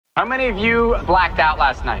How many of you blacked out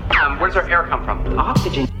last night? Where's our air come from?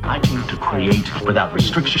 Oxygen. I came to create without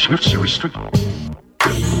restriction. People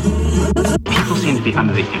seem to be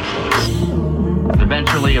under the influence.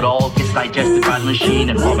 Eventually, it all gets digested by the machine,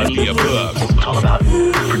 and all of the above. It's all about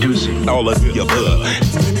producing. All of the above.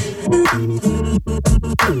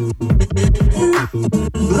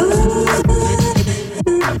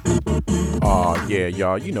 Aw, yeah,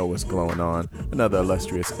 y'all, you know what's going on. Another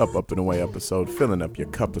illustrious Up and Away episode, filling up your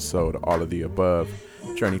cup-isode, all of the above.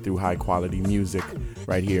 Journey through high-quality music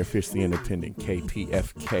right here, fiercely independent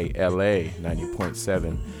KPFK LA,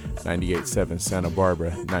 90.7, 98.7 Santa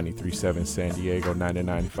Barbara, 93.7 San Diego,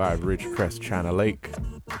 99.5 Ridgecrest, China Lake.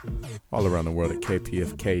 All around the world at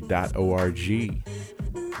kpfk.org.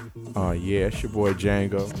 Aw, yeah, it's your boy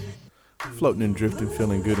Django. Floating and drifting,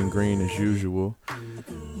 feeling good and green as usual.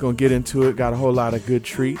 Gonna get into it, got a whole lot of good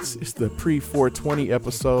treats. It's the pre-420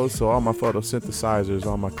 episode, so all my photosynthesizers,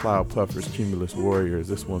 all my cloud puffers, cumulus warriors,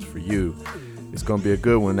 this one's for you. It's gonna be a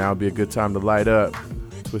good one now, be a good time to light up,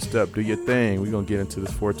 twist up, do your thing. We're gonna get into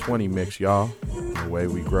this 420 mix, y'all. The way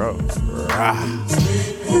we grow. Rah.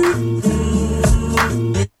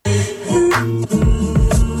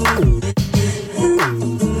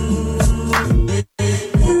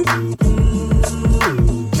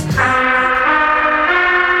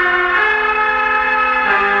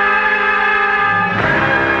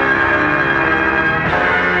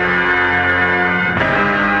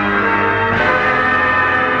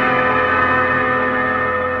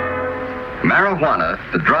 Marijuana,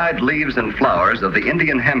 the dried leaves and flowers of the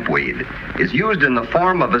Indian hempweed, is used in the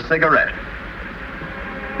form of a cigarette.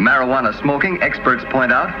 Marijuana smoking, experts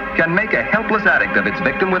point out, can make a helpless addict of its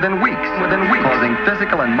victim within weeks, causing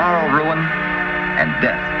physical and moral ruin and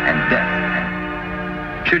death.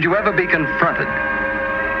 Should you ever be confronted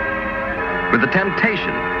with the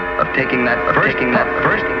temptation of taking that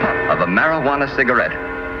first puff of a marijuana cigarette,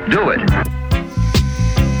 do it.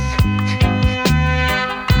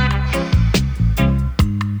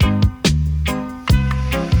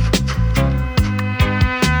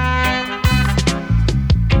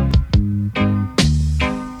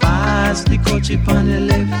 Chip on the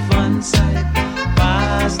left hand side.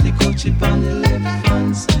 Pass the chip on the left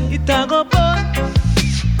hand side. It a go burn.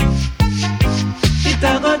 It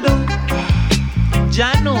a go down.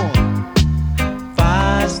 Jano.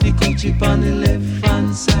 Pass the chip on the left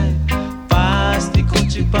hand side. Pass the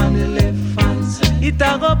chip on the left hand side. It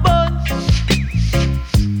a go burn.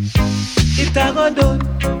 It a go down.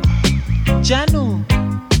 Jano.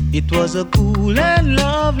 It was a cool and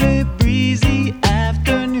lovely breezy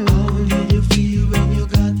afternoon.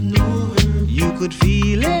 You could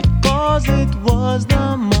feel it cause it was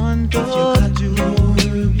the month of June.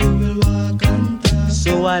 You will walk and talk.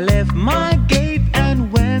 So I left my gate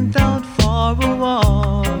and went out for a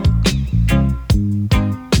walk.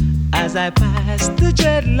 As I passed the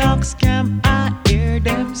dreadlocks camp, I hear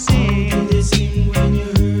them sing. How did they sing when you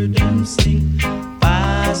heard them sing?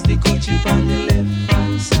 Pass the chip on the left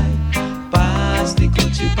hand side. Pass the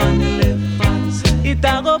chip on the left hand side. It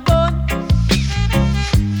a go burn.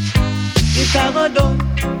 It a go down,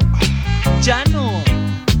 Jano.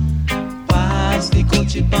 Pass the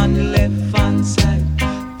chip on the left hand side.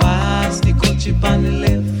 Pass the chip on the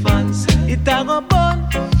left hand side. It a go burn.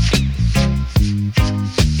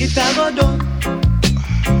 It a go down.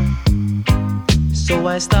 So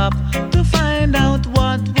I stopped to find out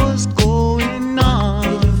what was going on.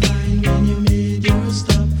 Did you find when you made your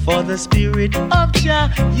stop? For the spirit of Jah,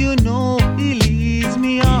 you know he leads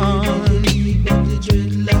me on.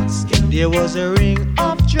 There was a ring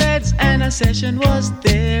of dreads and a session was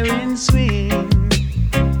there in swing.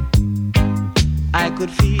 I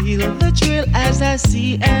could feel the thrill as I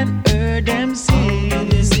see and heard them sing. How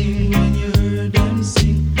did they sing when you heard them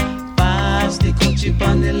sing? Pass the chip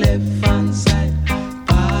on the left hand side.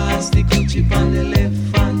 Pass the chip on the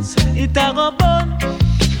left hand side. It a go burn.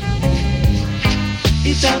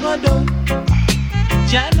 It a go down.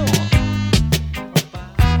 Jano.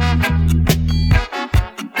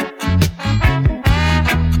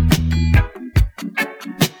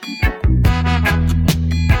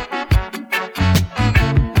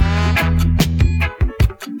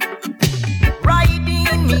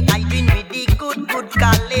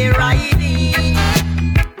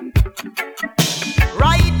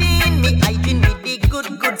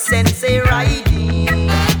 Sensei riding.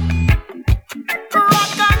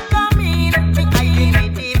 Rock and come in. Me I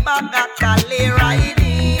with the bag of Cali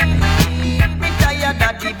riding. Me tired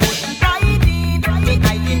of the bush riding. Me I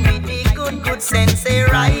with the good sensei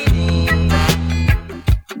riding.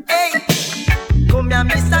 Hey, come here,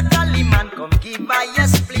 Mr. Cali man, come give by a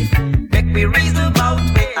spliff. Make me reason about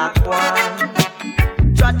where I a one.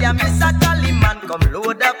 Tradia Miss a Cali man, come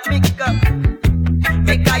load up pick up.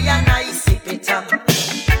 Make I and I sip it up.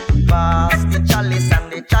 Pass the chalice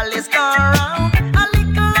and the chalice go round. A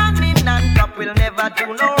little honey and cup will never do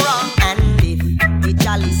no wrong. And if the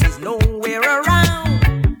chalice is nowhere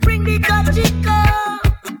around, bring the kachiko.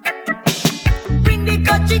 Bring the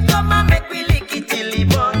kachiko, ma make we lick it till it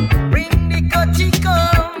burn. Bring the kachiko.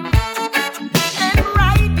 And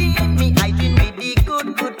riding me, I did with the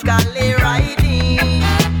good Cali riding.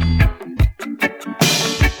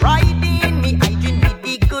 Riding me, I did with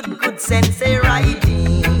the good sensei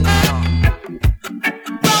riding.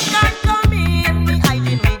 Rock and come in, me I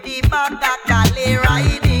did with the baga Cali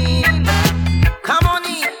riding. Come on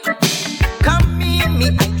in, come in, me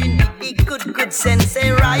I did with the good sensei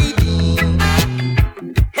riding.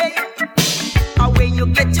 Hey, away you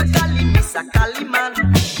get your Cali, Miss a Cali man.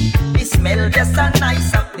 The smell just a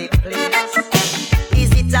nice of the place.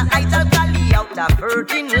 Is it a idle Cali out of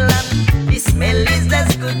virgin land? The smell is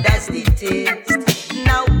as good as the taste.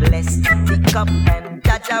 Now bless the cup and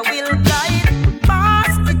Jaja will guide.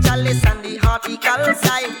 Pass the chalice and the hortical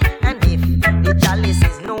side. And if the chalice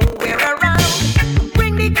is nowhere around,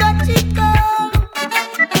 bring the kachiko.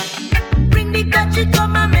 Bring the kachiko,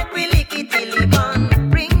 ma make we lick it till it burn.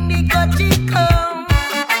 Bring the kachiko.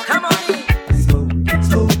 Come on in. Smoke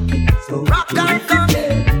it. Rock and come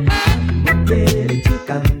in.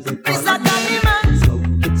 Miss a Danny man.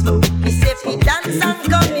 Me say fi dance and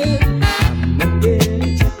come in.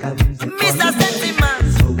 Miss a Sensi man.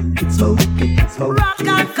 Rock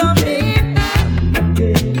and come in.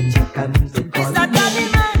 Miss a Danny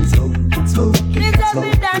man. Me say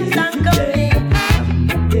fi dance and come in.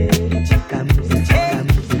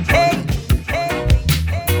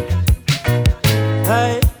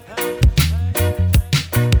 Hey.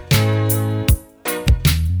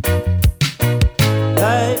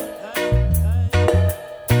 Hey.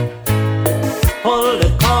 Pull the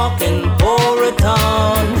cork and pour it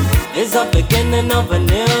on. It's the beginning of a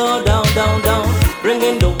new down.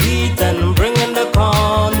 Bringing the wheat and bringing the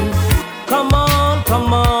corn. Come on.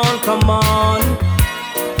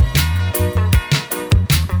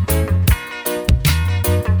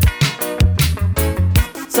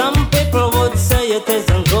 Some people would say it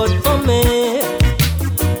isn't good for me.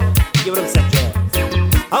 Give it a second.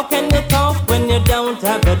 How can you talk when you don't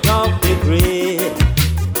have a talk degree?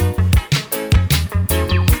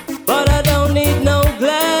 But I don't need no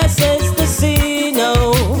glasses to see,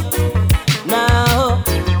 no. Now,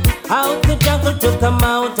 how to juggle to come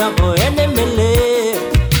out of enemy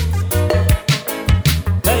live?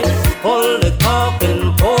 Hey, pull the cork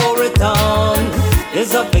and pour it on.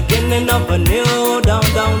 It's the beginning of a new down.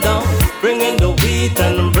 Bringing the wheat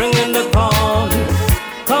and bringing the corn.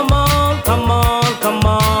 Come on. Come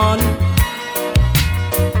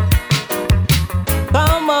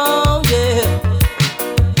on, yeah.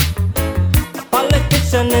 A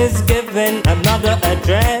politician is giving another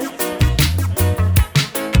address.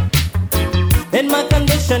 In my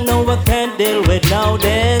condition, no, I can't deal with no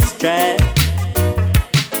distress.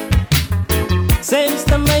 Seems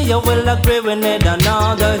to me you will agree we need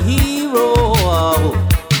another hero.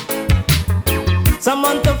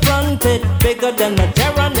 Someone to front it bigger than a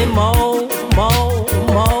Geronimo.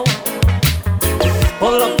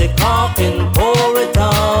 Pull up the cork and pour it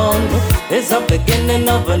on. It's the beginning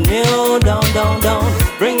of a new down.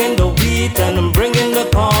 Bringing the wheat and bringing the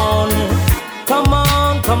corn. Come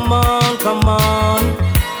on.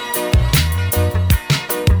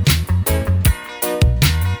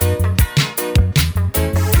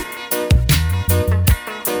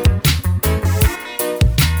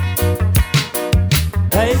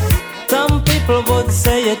 Hey, some people would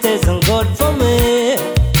say it isn't good for me.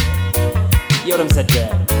 You know what I'm saying,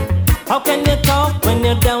 yeah. How can you talk when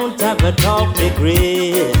you don't have a talk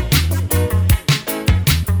degree?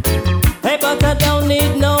 Hey, but I don't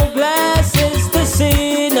need no glasses to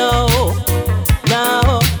see, no.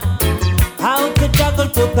 Now, how to juggle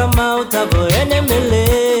to come out of enemy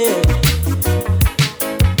live?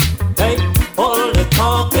 Hey, pull the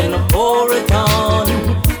cork and pour it on.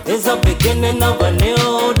 It's the beginning of a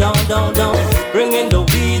new down. Bringing the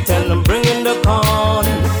wheat and bringing the corn.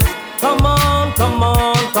 Come on.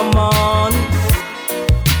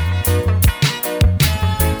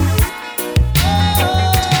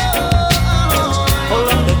 Pull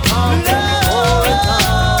up the cork and pour it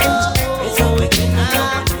on. It's the beginning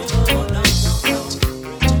of a new down.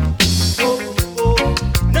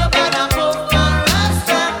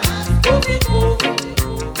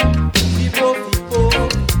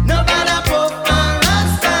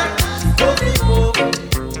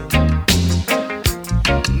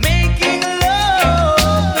 Making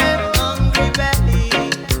love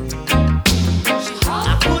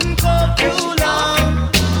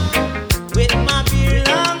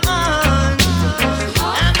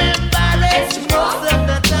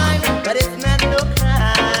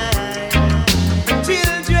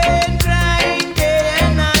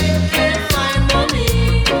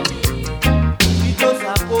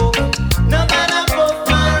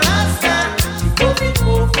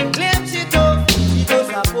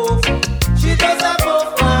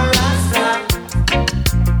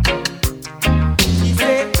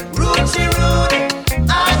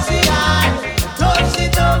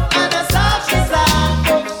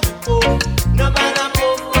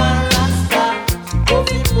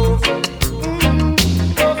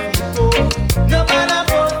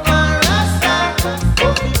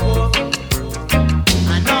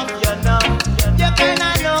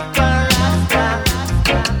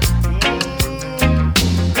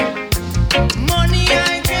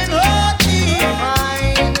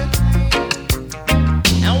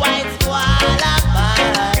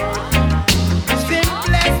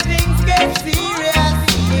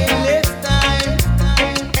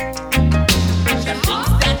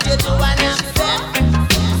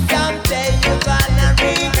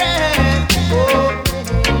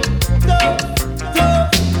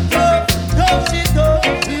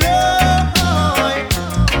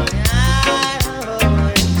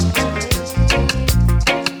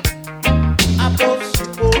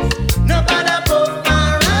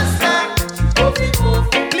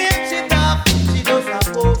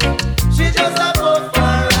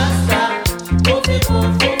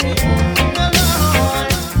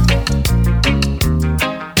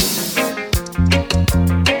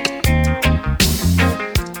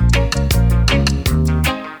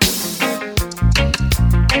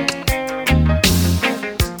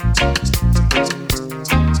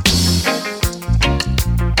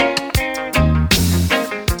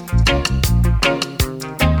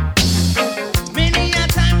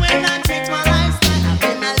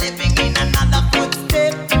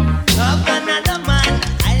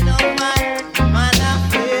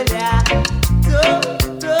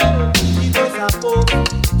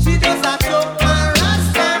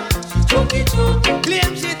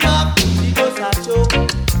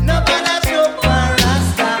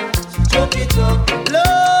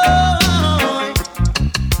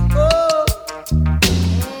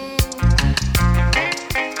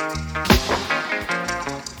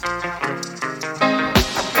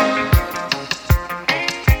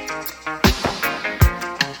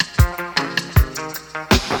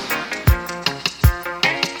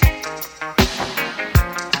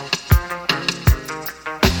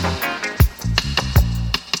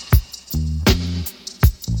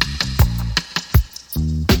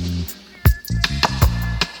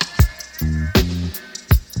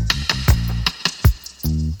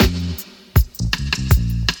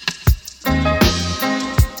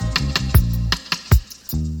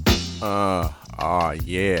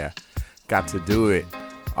Yeah. Got to do it.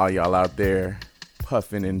 All y'all out there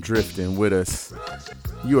puffing and drifting with us.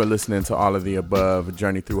 You are listening to All of the Above, a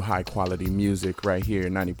journey through high quality music right here,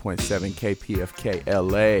 90.7 KPFK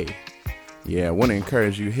LA. Yeah, I want to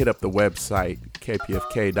encourage you, hit up the website,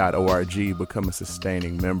 kpfk.org, become a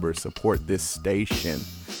sustaining member, support this station.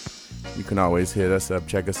 You can always hit us up,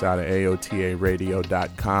 check us out at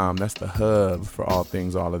aotaradio.com. That's the hub for all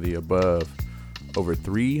things All of the Above. Over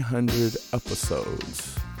 300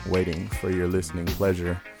 episodes waiting for your listening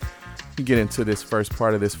pleasure. You get into this first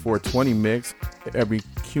part of this 420 mix. Every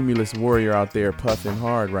Cumulus warrior out there puffing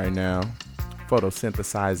hard right now,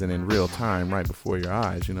 photosynthesizing in real time right before your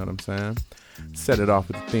eyes, you know what I'm saying? Set it off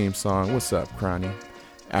with the theme song, What's Up, Cronny?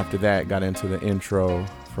 After that, got into the intro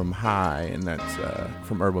from High, and that's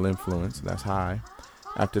from Herbal Influence, that's High.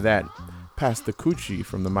 After that, Past the Coochie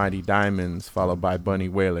from the Mighty Diamonds, followed by Bunny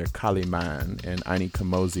Wailer, Kaliman, and Aini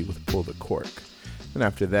Kamosi with Pull the Cork. And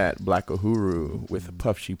after that, Black Uhuru with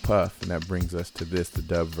Puff She Puff, and that brings us to this, the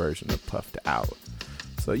dub version of Puffed Out.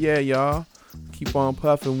 So yeah, y'all, keep on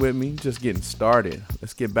puffing with me, just getting started.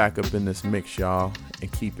 Let's get back up in this mix, y'all,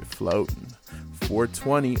 and keep it floating.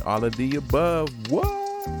 420, all of the above, what?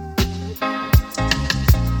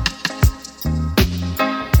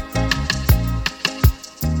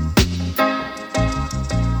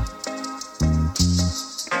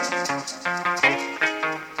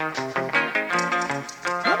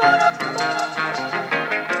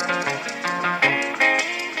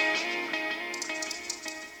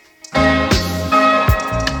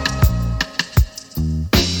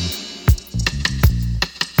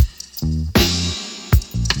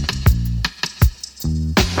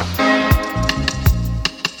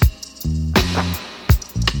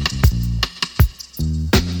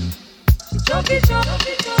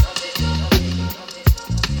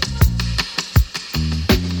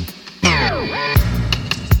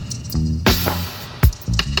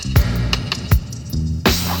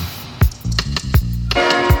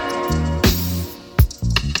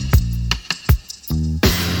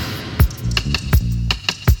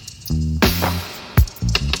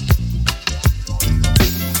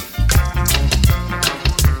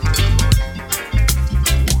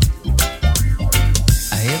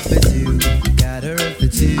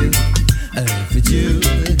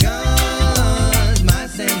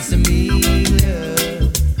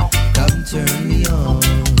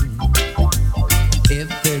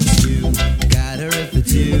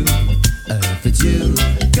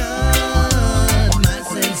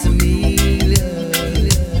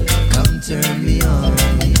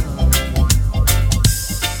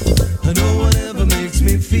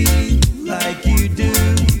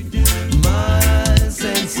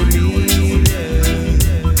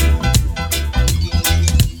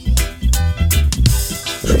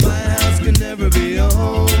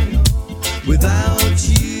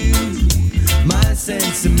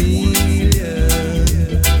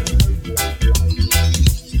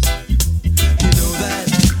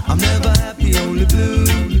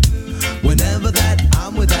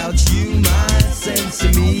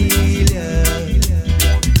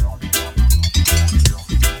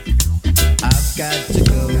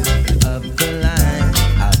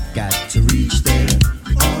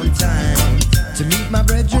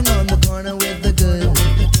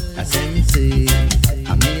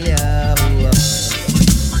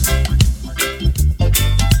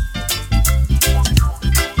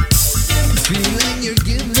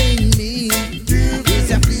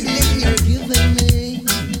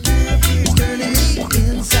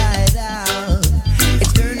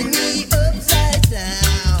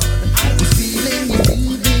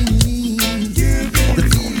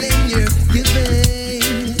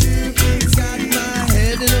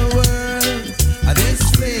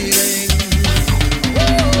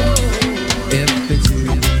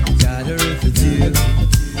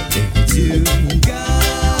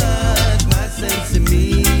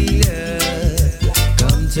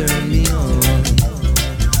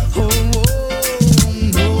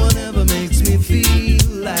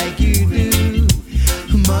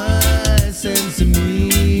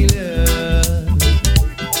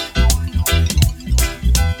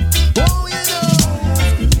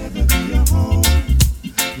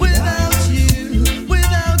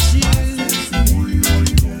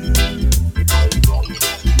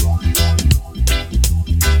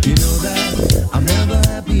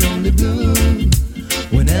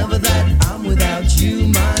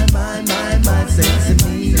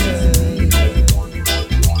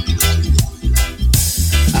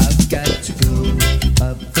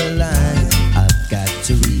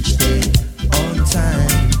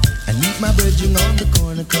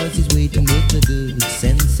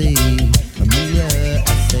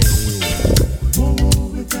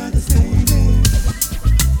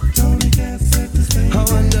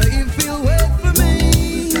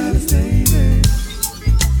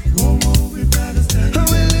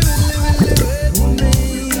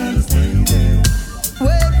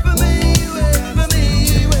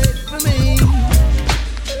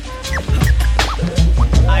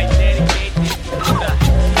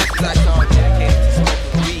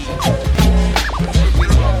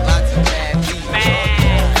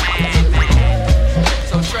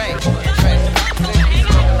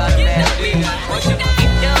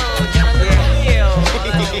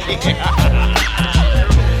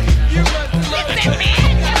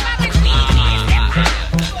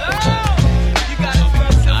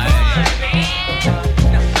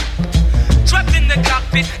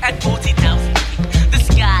 fit at 40,000 feet. The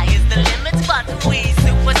sky is the limit, but we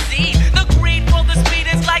supersede. The greed for the speed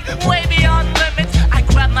is like way beyond limits. I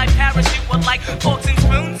grab my parachute with like forks and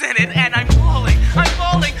spoons in it, and I'm falling.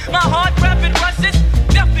 My heart rapid rushes,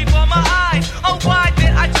 death before my eyes. Oh, why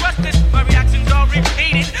did I trust this? My reactions are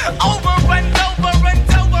repeated, over and over and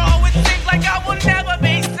over. Oh, it seems like I will never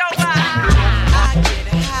be sober. I get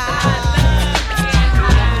high.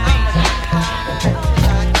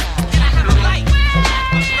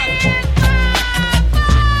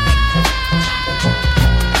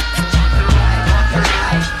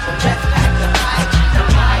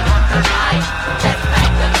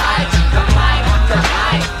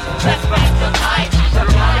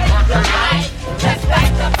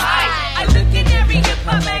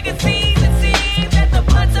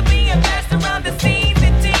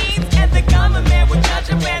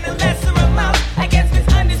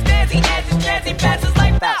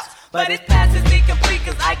 But it passes me complete,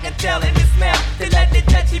 cause I can tell in the smell. To let the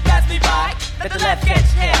touchy pass me by, let the left catch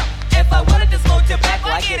hell. If I wanted to smoke tobacco,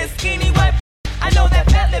 I get a skinny white. I know that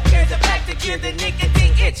fat lip carries a pack to cure the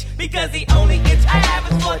nicotine itch, because the only itch I have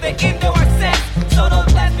is for the indoor sex. So don't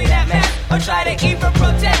pass me that mess, or try to even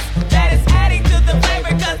protest. That is adding to the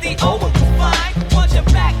flavor, cause the old one was fine. Once you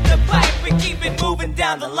back the pipe and keep it moving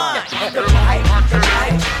down the line. The pipe,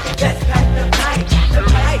 let's pack the pipe. The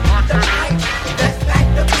pipe, let's pack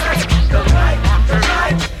the pipe. The pipe,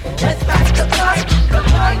 let's pack the pipe. The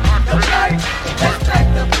pipe, let's pack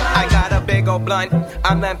the pipe. I got a big old blunt,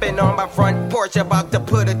 I'm lamping on my front porch, about to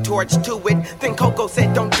put a torch to it. Then Coco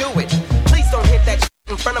said don't do it. Please don't hit that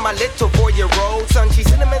in front of my little 4-year-old son. She's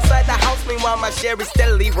sitting inside the house, meanwhile my Sherry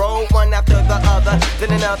steadily roll one after the other,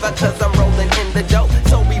 then another, cause I'm rolling in the dough.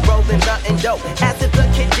 So we rolling the endo, as if the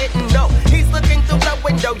kid didn't know. He's looking through the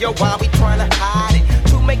window, yo, while we trying to hide it.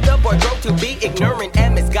 To make the boy grow to be ignorant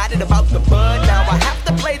and misguided about the bud. Now I have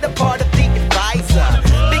to play the part of the advisor,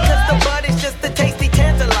 because the bud is just a tasty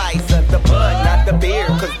tantalizer. The bud, not the beer,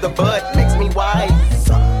 cause the bud makes me wise.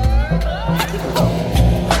 So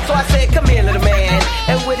I said, come here, little man.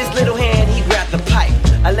 And with his little hand, he grabbed the pipe.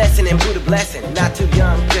 A lesson in Buddha blessing, not too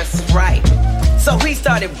young, just right. So he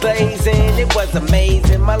started blazing, it was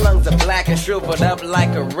amazing. My lungs are black and shriveled up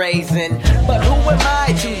like a raisin. But who am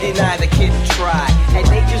I to deny the kid to try? And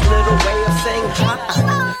nature's little way of saying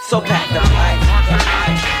hi. So pack the pipe.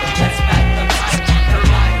 Let's pack the pipe.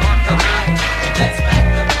 Let's pack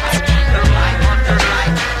the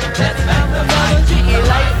pipe. Let's pack the pipe.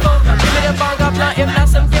 Delightful. Give me the bonga blunt, if not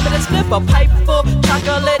some, give me the slip. A pipe full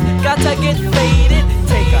chocolate, gotta get faded.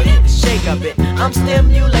 Take a hit, shake a bit, I'm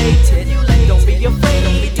stimulated. Don't be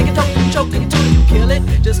afraid, take a toke and choke until you kill it.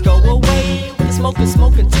 Just go away with the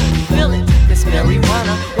smoke until you feel it. This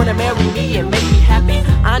marijuana, wanna marry me and make me happy.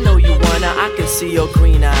 I know you wanna, I can see your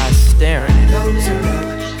green eyes staring. Those who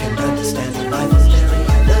love can understand the life is merry.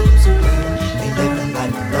 Those who love, they live a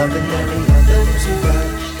life of love and merry. Those who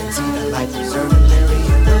love can see the life is ordinary.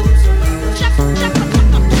 Those who love,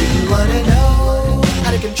 do you wanna know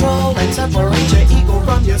how to control and separate your ego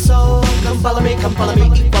from your soul? Come follow me, equality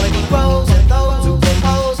grows. And those who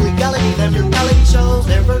propose legality, their brutality shows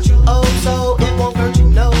their virtue, oh, so it won't hurt you,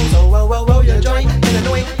 no. So roll your joint and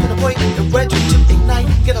annoy to the point you're ready to ignite.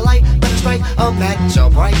 Get a light, let it strike a match, a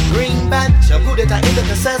bright green batch. A Buddha die into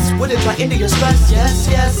the cess, would it try into your stress? Yes,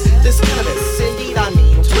 this cannabis, indeed I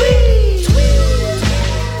mean tweet.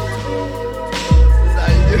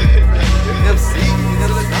 MC,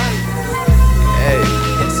 hey,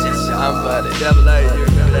 I'm by the devil out here,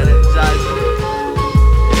 remember that energizer?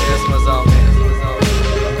 Yeah, this one's on me,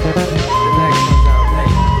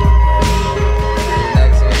 The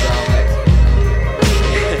next one's on me.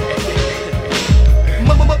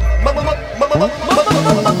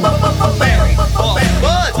 Mary,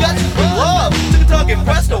 Buzz, got you with love. Took a target,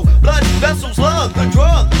 presto, blood vessels, love, the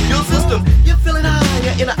drug, your system. You're feeling high,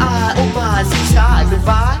 you're in the eye, oh my, see skies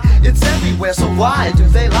divide. It's everywhere, so why do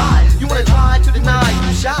they lie? You wanna try to deny,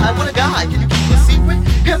 you shy, what a guy. Can you keep a secret?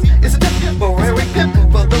 Hemp is a temporary pimp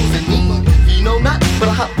for those in need. He know not, but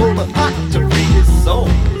a hot bowl of hot to free his soul.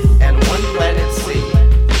 And one planet C.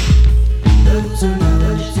 Those who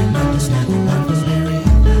love can understand the life is merry.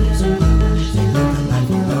 Those who love, they live a life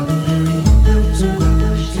of love and merry. Those who love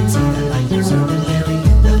can see that life is ordinary.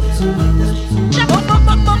 Those who love.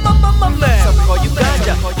 Some call you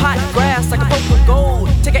ganja, hot grass like a poke with gold.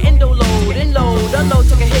 Take an endo load, unload,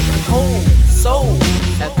 take a hit and hold. Soul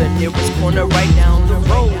at the nearest corner right down the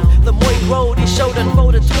road. The Moy Road, he showed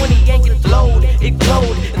unfolded 20 and it glowed. It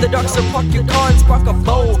glowed in the dark, so park your car and spark a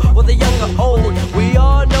bowl. Whether young or old, we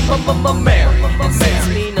all know Mary. And since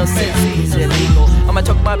me, no sense, he's illegal. I'ma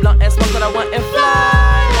choke my blunt and smoke what I want and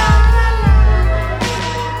fly.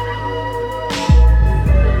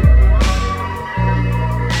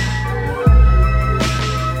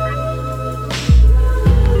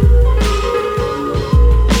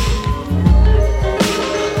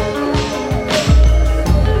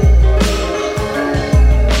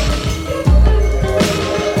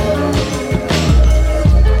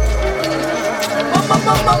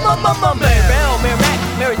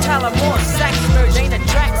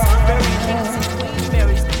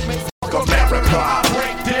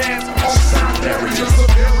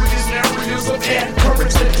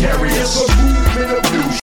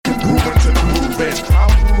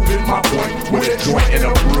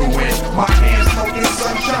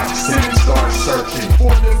 searching for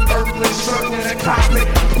this earthly circling a cosmic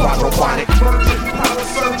quadroponic merging, power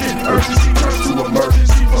surging, urgency turns to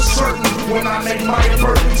emergency for certain. When I make my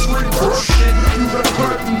emergence reversion through the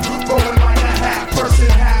curtain, rolling like a half person,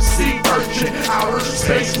 half sea urchin, outer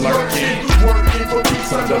space lurking, working for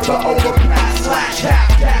peace under the overpass slash half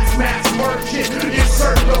gas mass merchant,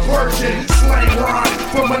 insert the virgin, slang rhyme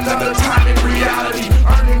from another time in reality,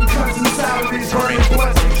 earning cuts and salaries, burning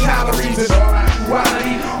bloods and calories. In all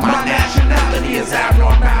actuality, my nationality is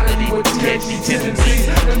abnormality with THC tendencies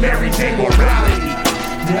and Mary Jane morality.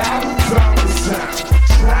 Now found the sound,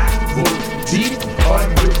 travel deep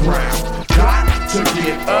underground. Got to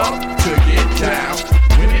get up, to get down.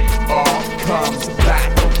 When it all comes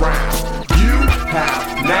back around, you have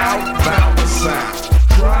now found the sound.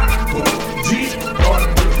 Travel deep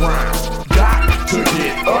underground. Got to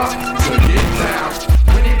get up, to get down.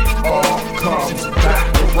 When it all comes back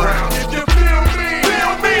around. If you feel me,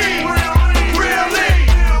 feel me, really,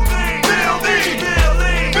 feel me, feel me, feel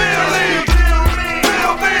me,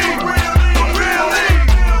 feel me, really,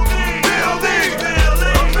 feel me,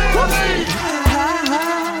 feel me.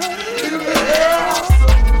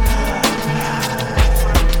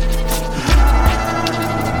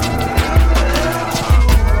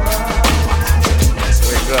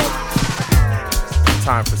 Wake up.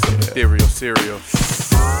 Time for some ethereal cereal.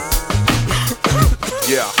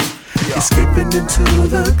 Yeah. Escaping into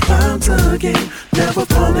the clouds again, never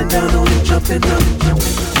falling down, only jumping up.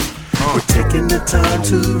 We're taking the time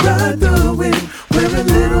to ride the wind, where a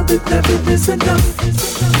little bit never is enough.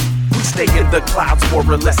 Stay in the clouds more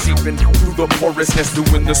or less, even through the porousness,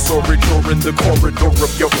 doing the sorage or in the corridor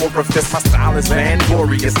of your orifice. My style is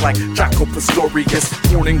vainglorious, like Jaco Pastorius,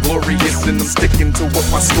 born and glorious, and I'm sticking to what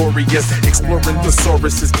my story is. Exploring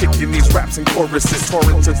thesauruses, kicking these raps and choruses,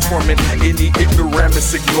 torrents of torment, any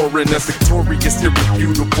ignoramus ignoring us. Victorious,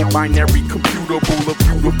 irrefutable, binary, computable, a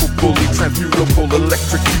beautiful, fully transmutable,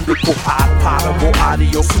 electrocutable, hot potable,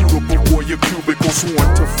 audio suitable for your cubicle,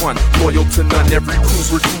 sworn to fun, loyal to none, every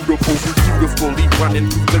crew's recruitable. Beautifully running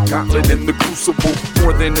through the gauntlet and the crucible.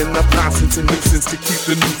 More than enough nonsense and nuisance to keep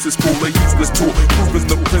the nooses full. A useless tool, proving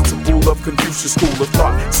the principle of Confucius school of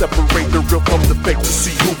thought. Separate the real from the fake to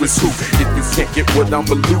see who is who. If you can't get what I'm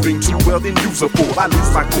alluding to, well then use a fool. I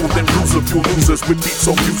lose my cool, then lose a few losers with beats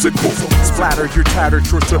so musical. Splatter your tattered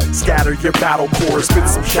shorts to scatter your battle cores. Spit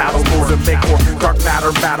some shadow more to make more dark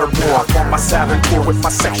matter matter more. I'm on my Saturn tour with my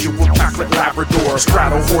sexual chocolate Labrador.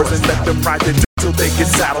 Straddle whores and let them ride the till they get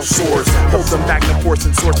saddle sores. Hold the Magnum Force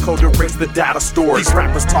and source code to erase the data stores. These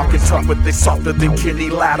rappers talking tough, but they softer than Kenny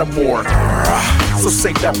Lattimore. So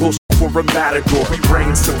save that bullshit for a matador. We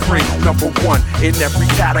reign supreme, number one in every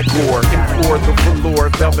category. Implore the velour,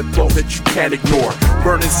 velvet flow that you can't ignore.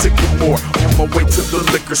 Burning sycamore, on my way to the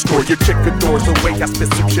liquor store. Your chick adores the way I spit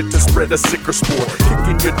some shit to spread a sicker spore.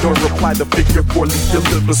 Kicking your door, reply the figure 4, leave your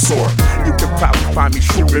liver sore. You can probably find me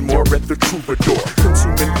shooting more at the troubadour.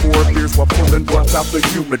 Consuming 4 beers while pulling blunts out the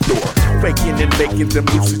humidor. Faking and making them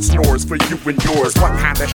lucid snores for you and yours. What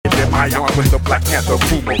kind of shit am I on when the Black Panther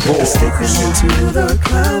boomer roars? Escaping into the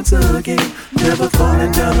clouds again, never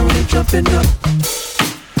falling down, only jumping up.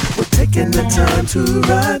 We're taking the time to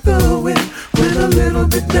ride the wind, when a little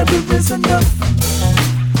bit never is enough.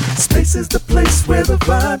 Space is the place where the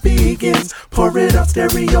vibe begins. Pour it out,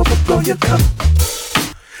 stereo, overflow your cup.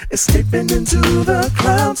 Escaping into the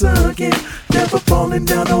clouds again, never falling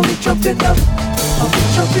down, only jumping up. Only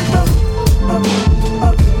jumping up, up,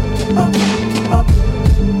 up, up, up.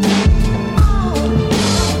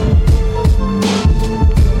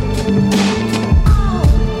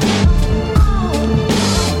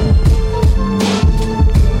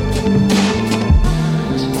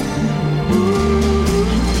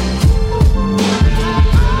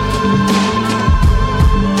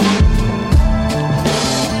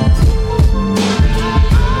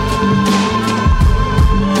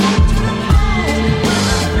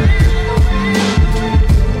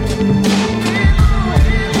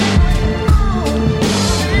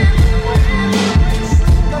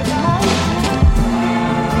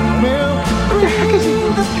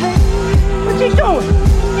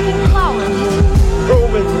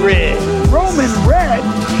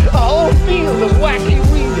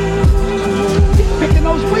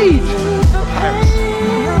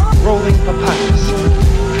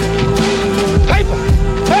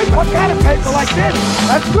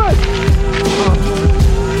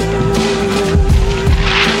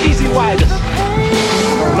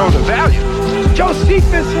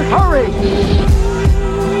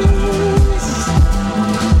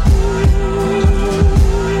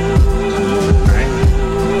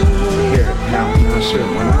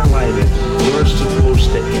 When I light it, you're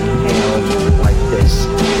supposed to inhale like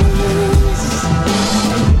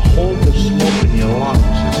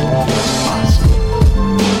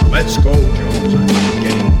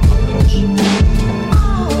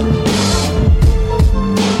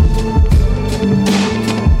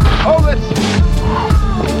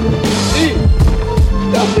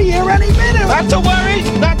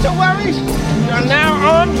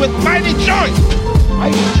with Mighty Joint.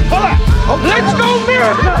 Pull up. Okay. Let's go,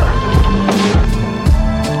 Miracle.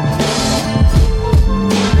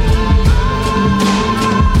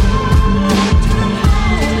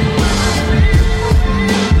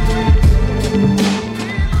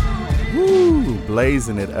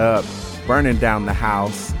 Blazing it up, burning down the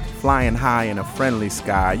house, flying high in a friendly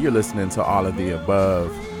sky. You're listening to all of the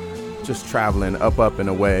above. Just traveling up and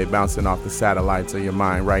away, bouncing off the satellites of your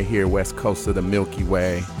mind right here, west coast of the Milky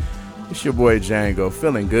Way. It's your boy Django,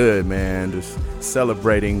 feeling good, man. Just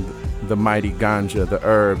celebrating the mighty ganja, the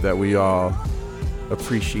herb that we all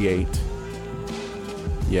appreciate.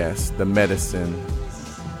 Yes, the medicine.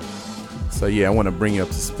 So yeah, I want to bring you up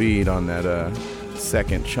to speed on that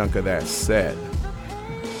second chunk of that set.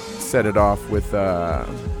 Set it off with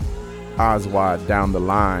Oswald, Down the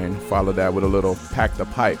Line. Follow that with a little Pack the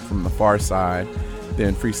Pipe from the Far Side.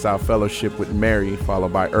 Then Freestyle Fellowship with Mary,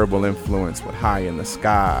 followed by Herbal Influence with High in the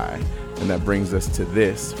Sky. And that brings us to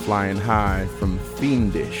this, Flying High from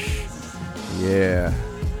Fiendish. Yeah.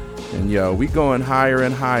 And yo, we going higher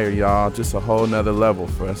and higher, y'all. Just a whole nother level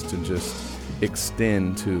for us to just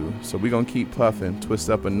extend to. So we gonna keep puffing,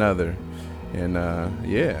 twist up another. And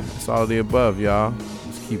yeah, it's all of the above, y'all.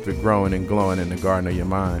 Just keep it growing and glowing in the garden of your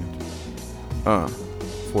mind.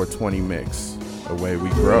 420 mix, the way we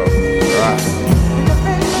grow. Right.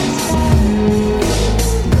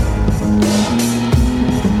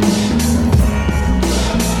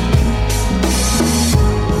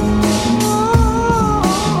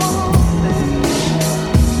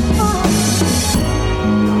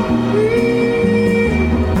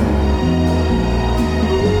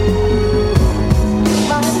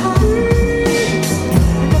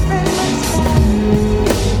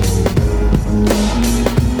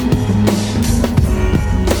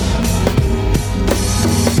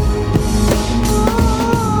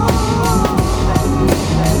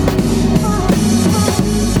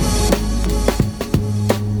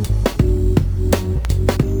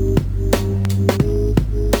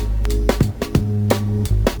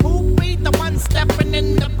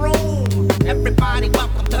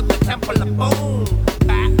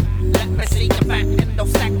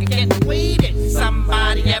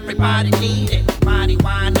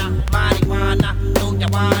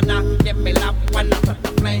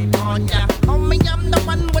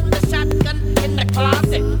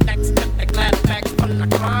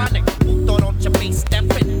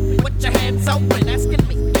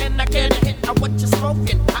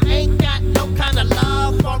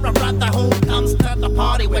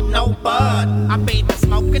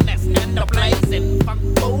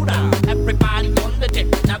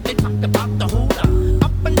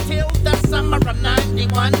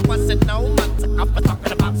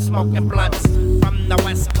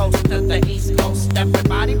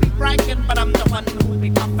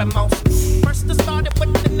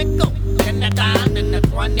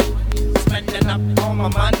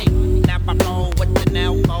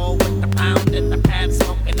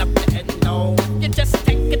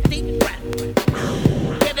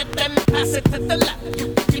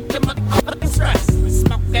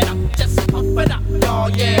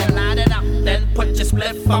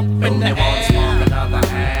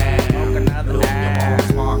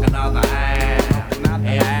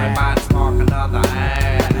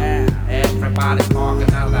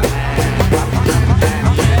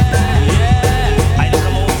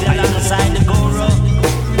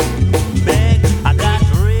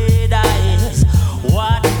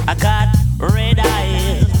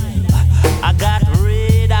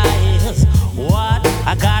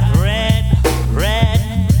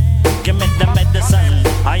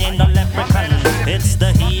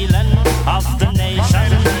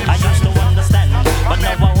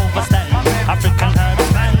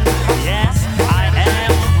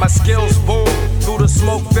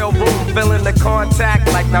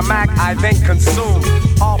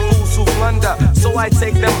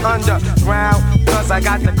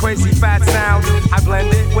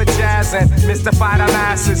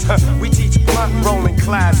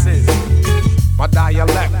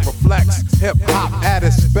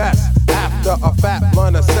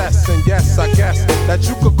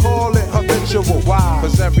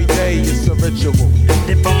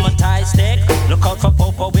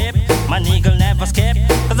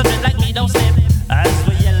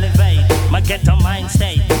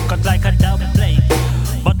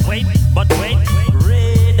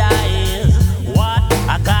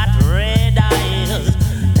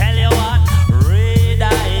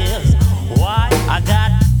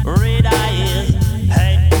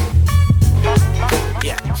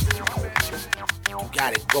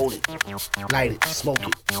 Got it. roll it, light it, smoke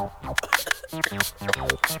it.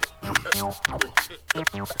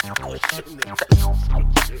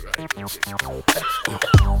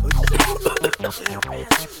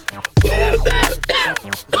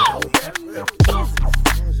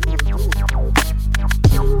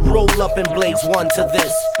 Roll up and blaze one to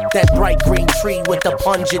this. That bright green tree with the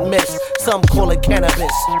pungent mist. Some call it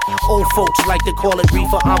cannabis. Old folks like to call it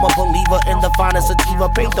reefer. I'm a believer in the finest sativa.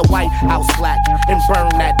 Paint the White House black and burn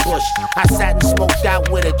that bush. I sat and smoked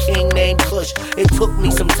out with a king named Kush. It took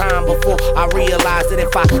me some time before I realized that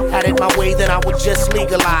if I had it my way, then I would just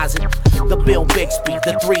legalize it. The Bill Bixby,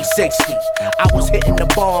 the 360. I was hitting the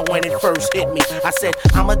barn when it first hit me. I said,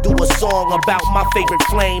 I'ma do a song about my favorite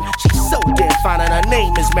flame. She's so damn fine and her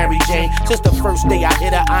name is Mary Jane. Since the first day I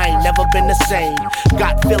hit her, I ain't never been the same.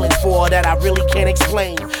 Got feelings for her that I really can't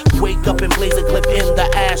explain. Wake up and blaze a clip in the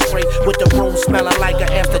ashtray with the room smelling like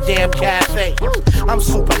an Amsterdam cafe. I'm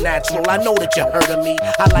supernatural, I know that you heard of me.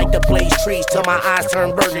 I like to blaze trees till my eyes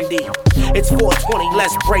turn burgundy. It's 4:20,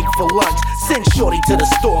 let's break for lunch. Send shorty to the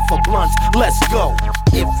store for blunts, let's go.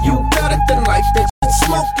 If you got it, then like that shit,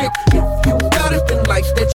 smoke it. If you got it, then like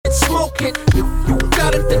that shit, smoke it. If you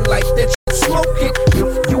got it, then like that shit, smoke it.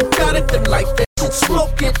 If you got it, then like that shit,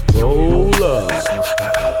 smoke it. Roll up,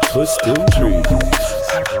 push them trees.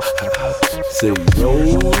 Say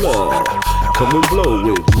roll up, come and blow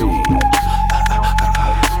with me.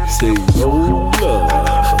 Say roll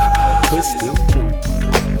up, push them trees.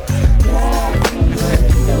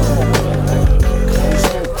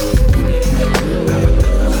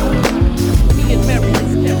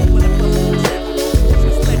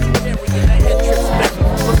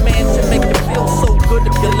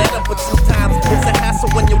 But sometimes it's a hassle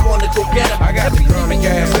when you wanna go get her. I got the chronic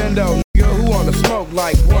ass endo, nigga, who wanna smoke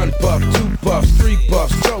like 1 puff, 2 puffs, 3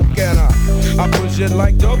 puffs, choke, and I push it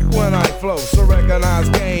like dope when I flow. So recognize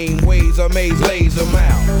game, ways I maze, lays them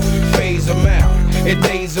out, phase them out, it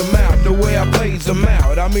days them out, the way I plays them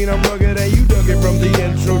out. I mean I'm rugged and you dug it from the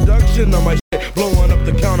introduction of my shit, blowing up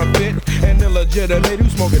the counterfeit and illegitimate who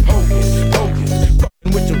smoking hocus,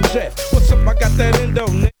 fucking with your chest. What's up, I got that endo,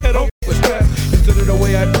 nigga, don't get stress. Consider the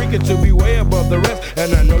way I drink it to be way above the rest.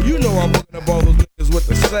 And I know you know I'm hooking up all those niggas with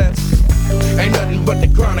the sets. Ain't nothing but the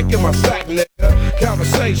chronic in my sack, nigga.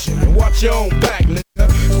 Conversation and watch your own back, nigga.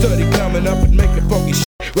 Study coming up and making funky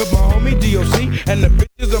shit with my homie DOC and the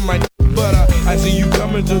bitches on my nigga. But I see you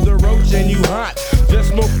coming to the roach and you hot. Just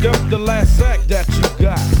smoked up the last sack that you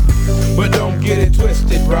got. But don't get it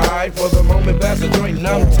twisted, right? For the moment, pass the joint and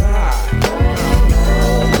I'm tired.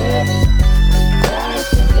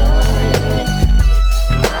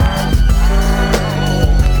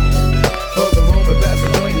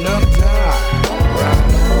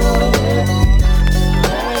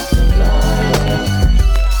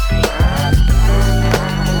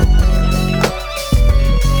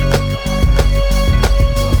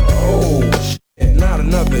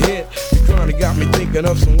 Another hit, you kinda got me thinking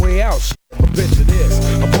of some way out shit. Picture this,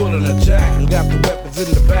 I'm pulling a jack and got the weapons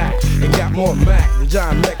in the back. And got more Mac than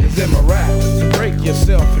John Meckers in my rap. So break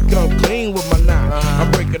yourself and come clean with my knife.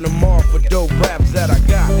 I'm breaking them off for dope raps that I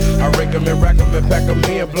got. I rake them and rack them and pack them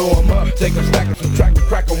in, blow them up. Take them, stack them, subtract them,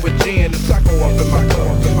 crack them with gin and taco up in my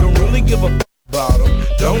car. Don't really give a f*** about them,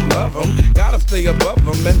 don't love them. Gotta stay above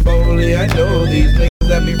them and boldly I know these niggas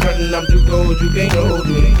that be running, I'm too cold, you can't hold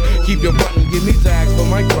me. Keep your button, give me zags for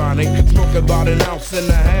my chronic. Smoke about 1.5 ounces,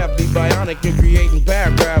 be bionic in creating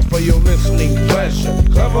paragraphs for your listening pleasure.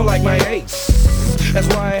 Clever like my ace, that's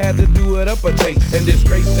why I had to do it up a taste. And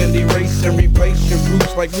disgrace and erase and replace your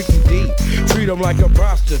groups like Ricky D. Treat them like a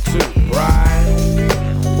prostitute, right?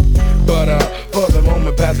 But for the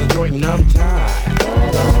moment, pass the joint and I'm tired.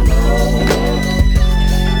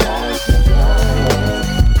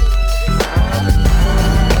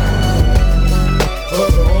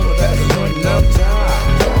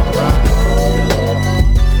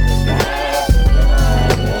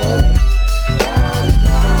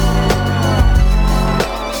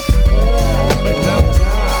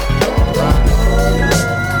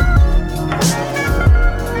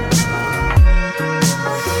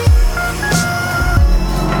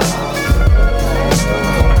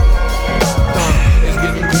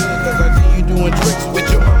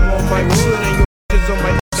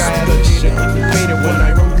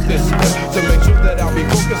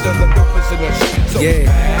 Yeah,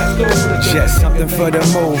 just something for the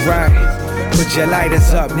mood, right? Put your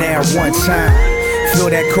lighters up now one time. Feel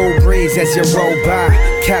that cool breeze as you roll by.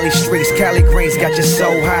 Cali streets, Cali greens got you so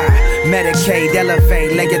high. Medicaid,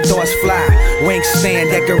 elevate, let your thoughts fly. Wingspan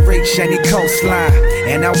that can reach any coastline.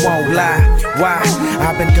 And I won't lie, why?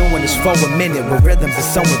 I've been doing this for a minute. With rhythms are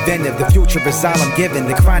so inventive. The future is all I'm giving.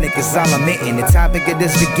 The chronic is all I'm eating. The topic of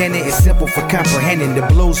this beginning is simple for comprehending. The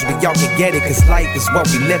blues, we all can get it, cause life is what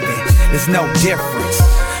we live in. There's no difference.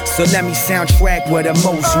 So let me soundtrack where the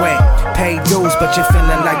moves went. Pay dues, but you're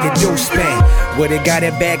feeling like you do spend. Would've got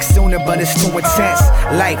it back sooner, but it's too intense.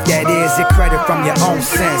 Life, that is, your credit from your own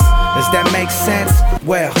sense. Does that make sense?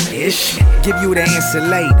 Well, ish. Give you the answer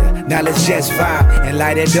later. Now let's just vibe and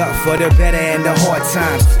light it up for the better and the hard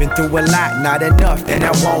times. Been through a lot, not enough, and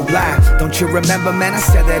I won't lie. Don't you remember, man? I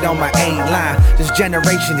said that on my A line. This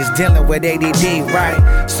generation is dealing with ADD,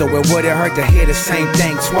 right? So it wouldn't hurt to hear the same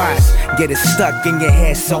thing twice. Get it stuck in your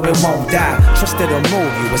head so it won't die. Trust it'll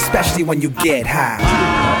move you, especially when you get high.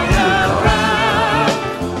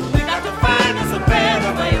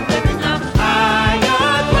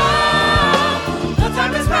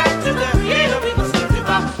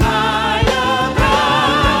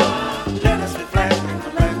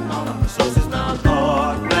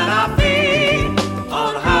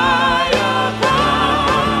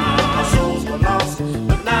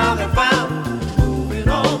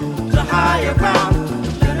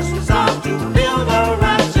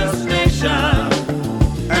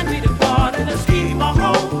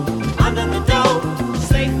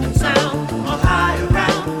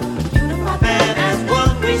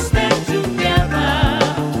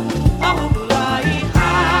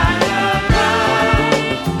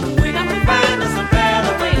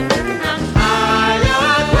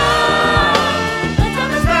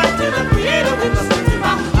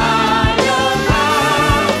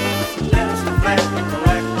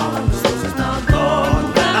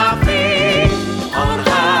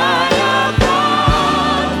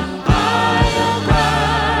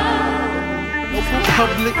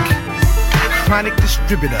 Chronic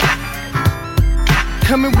distributor,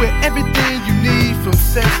 coming with everything you need from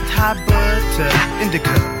sex, Thai bud to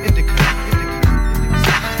indica.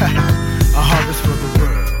 A harvest for the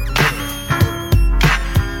world.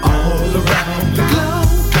 All around the globe,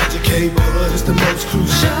 Magic K-Bud is the most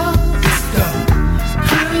crucial. It's the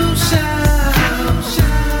crucial.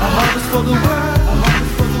 A harvest for the world.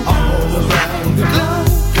 All around the globe,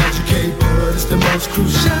 Magic K-Bud is the most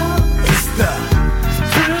crucial. It's the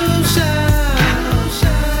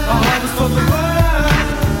for the world.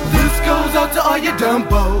 This goes out to all your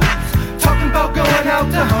dumbos, talking about going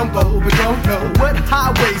out to Humble, but don't know what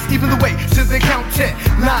highways, even the way since they count 10.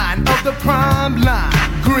 Line of the prime line,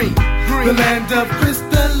 green, the land of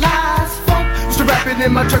crystallized funk. Used to wrap it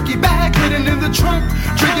in my turkey bag, put it in the trunk,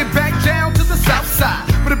 drink it back down to the south side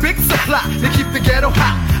with a big supply. They keep the ghetto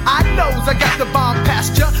hot. I knows I got the bomb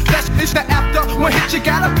pasture. That's the after one hit, you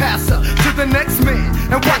gotta pass her to the next man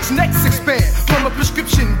and watch next expand from a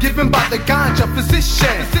prescription given by the ganja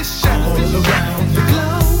physician. All around the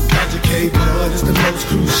globe, Magic K-Bud is the most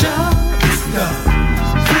crucial. It's the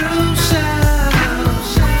crucial.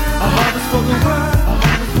 A harvest for the world.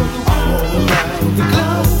 All around the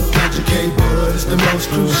globe, Magic K-Bud is the most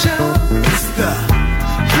crucial. It's the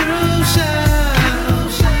crucial.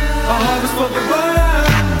 A harvest for the world.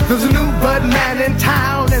 There's a new bud man in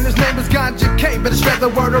town, and his name is Ganja K. Better spread the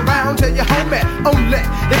word around, tell your homie, only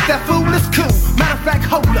if that fool is cool. Matter of fact,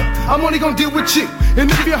 hold up, I'm only gonna deal with you.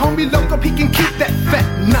 And if your homie loco, he can keep that fat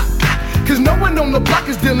knot. Cause no one on the block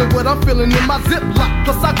is dealing with what I'm feeling in my Ziploc.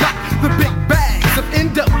 Plus I got the big bags of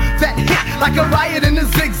endo that hit like a riot in a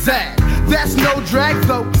zigzag. That's no drag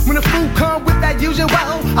though. When a fool come with that usual,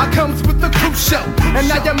 I comes with the crucial. And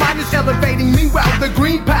now your mind is elevating. Meanwhile, the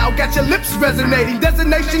green pal got your lips resonating.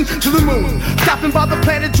 Destination to the moon. Stopping by the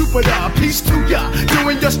planet Jupiter. Peace to ya,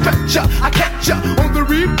 doing your stretcher. I catch ya on the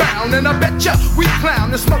rebound, and I bet ya we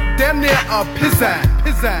clown and smoke damn near a pizzazz.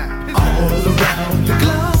 All around the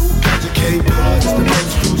globe, Magic K-Bud is the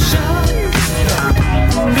most crucial.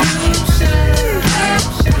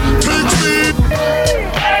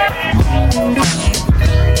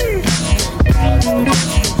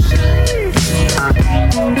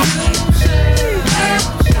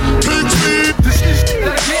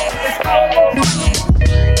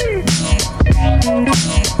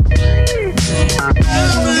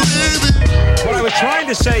 What I was trying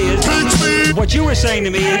to say is, what you were saying to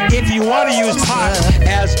me, if you want to use pot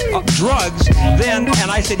as drugs, then,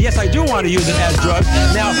 and I said, yes, I do want to use it as drugs.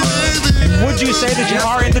 Now, would you say that you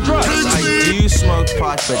are into drugs? I do smoke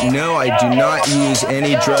pot, but no, I do not use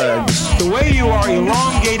any drugs. The way you are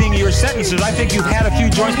elongating your sentences, I think you've had a few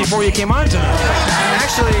joints before you came on tonight.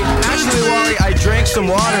 Actually, Wally, I drank some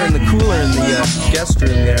water in the cooler in the guest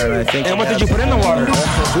room there, and I think. And what did you put in the water?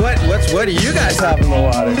 What do you guys have in the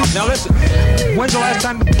water? Now listen, when's the last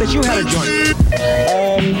time that you had a joint?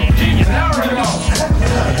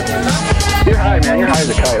 You're high, man. You're high as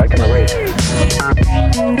a kite. I can relate.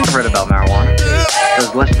 I've read about marijuana.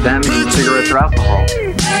 There's less damaging than cigarettes or alcohol.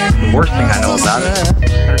 The worst thing I know about it is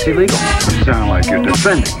that it's illegal. You sound like you're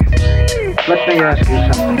defending it. Let me ask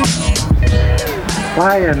you something.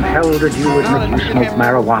 Why in hell did you admit you smoked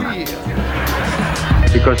marijuana?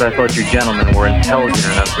 Because I thought you gentlemen were intelligent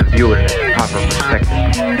enough to view it in its proper perspective.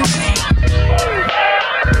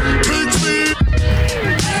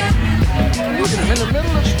 In the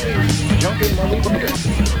middle of the street, junking money bucket.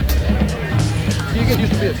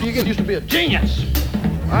 Deegan used to be a genius.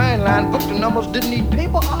 I ain't lying, booked the numbers, didn't need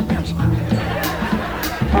paper or pencil.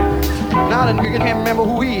 Now the nigga can't remember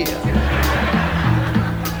who he is.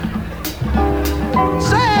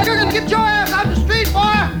 Say, you're gonna get your ass out the street,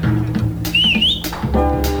 boy!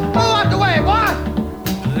 Move out the way, boy!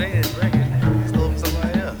 It ain't his record. He stole from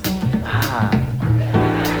somebody else.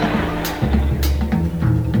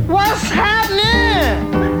 What's happening?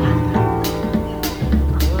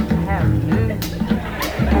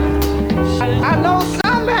 I know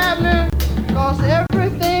something happening, cause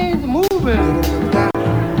everything's moving.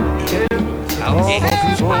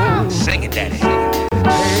 Sing it, Daddy.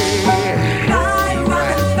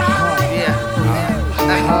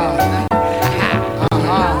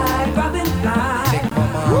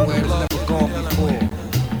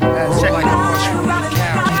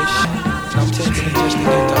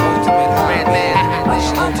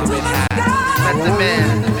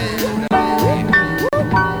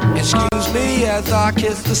 Excuse me as I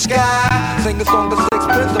kiss the sky. Sing a song to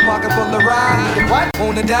sixpence, a pocket full of rye. What?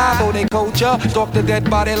 On the dive, oh, they culture. Stalk the dead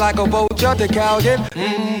body like a vulture. The Callion,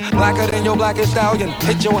 blacker than your blackest stallion.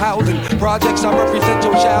 Hit your housing. Projects, I represent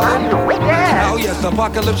your shouting. Oh, yes,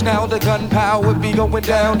 apocalypse now. The gunpowder be going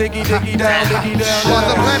down. Diggy, diggy, down, diggy, down. While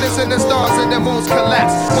the planets and the stars and the moons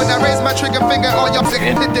collapse. When I raise my trigger finger, all y'all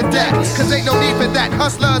hit the deck. Cause ain't no need for that.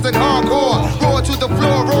 Hustlers and hardcore. Roar to the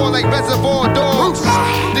floor, roar like reservoir dogs.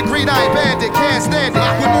 The green-eyed bandit can't stand it.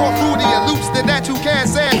 With more fruity and loops than that you can't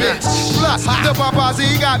stand it. Plus, the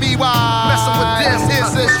paparazzi got me wild. Messing with this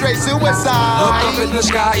is a straight suicide. Look up in the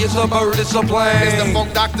sky, it's a bird, it's a plane. It's the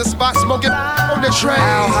Funk Doctor Spot smoking on the train.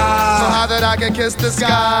 So high that I can kiss the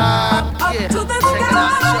sky. Up to the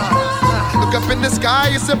sky. Look up in the sky,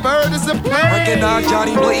 it's a bird, it's a plane. Recognize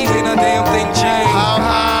Johnny Blaze, ain't a damn thing changed. How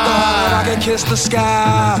high? So high that I can kiss the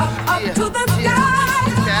sky. Up to the sky.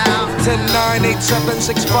 10, 9, 8, 7,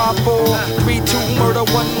 6, 5, 4, 3, 2, murder,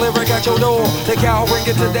 1 lyric at your door. The cow bring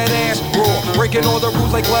it to that ass roar. Breaking all the rules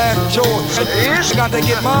like glass jaws. Got to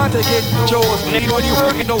get mine to get yours. Ain't on you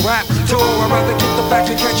working no rap tour. I'm about to get the facts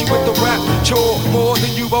and catch you with the rap chore. More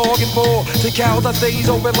than you bargained for. The cows I stays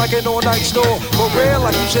open like an all-night store. For real,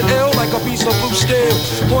 like you should ill, like a piece of blue steel.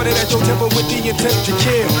 Pointed at your temple with the intent to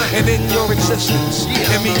kill. And in your existence,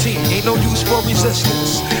 MET, ain't no use for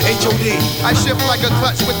resistance. HOD. I shift like a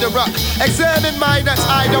clutch with the ruck. Examine my nuts,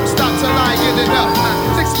 I don't stop till I get enough.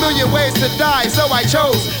 6 million ways to die, so I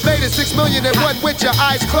chose. Made it 6 million in one with your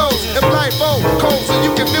eyes closed. And blindfold, cold so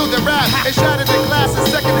you can feel the rap. And shattered the glass in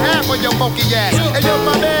second half on your monkey ass. And you're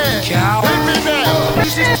my man, hit me now. You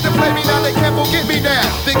used to play me, now they can't forget me now.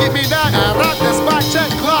 They get me now, I rock the spot, check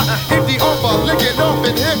clock. Empty over, licking off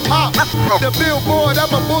in hip hop. The billboard, I'm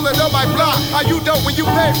a bullet on my block. How you dope when you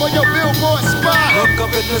pay for your billboard spot? Look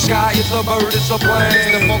up in the sky, it's a bird, it's a plane.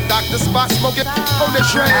 It's the Funk Doctor Spot smoking on the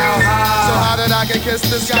train. So high that I can kiss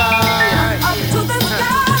the sky. Up to the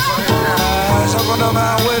sky. I run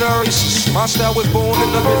around with a racist. My style was born in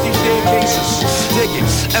the busy staircases. Dig it,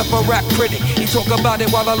 F a rap critic. He talk about it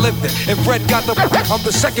while I lived it. If Fred got the I'm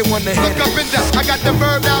the second one to hit it. Look up in there, I got the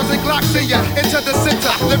verb nouns and Glocks in ya. Into the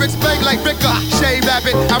center, lyrics bang like Ricker. Shea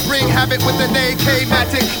Rabbit, I bring habit with the name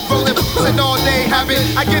K-Matic. Rolling and all day habit.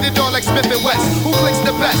 I get it all like Smith and West. Who clicks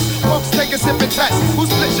the best? Folks take a sip and test. Who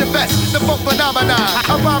splits your vest? The funk phenomenon.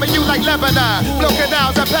 I'm bombing you like Lebanon. Blow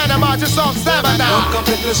canals and Panama just off stamina. Look up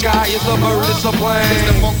in the sky, it's a bird, it's a plane. It's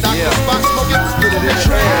the Funk Doctor Spot smoking through the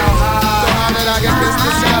train. So high that I can kiss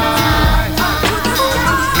the sky.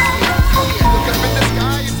 Look up in the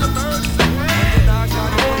sky, it's a bird, it's a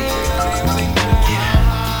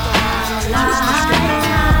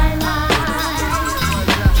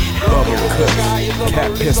Bubble cook,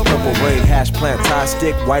 cat piss, purple rain, hash plant, tie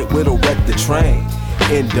stick, white widow, wreck the train.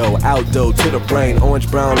 Indo, outdo to the brain, orange,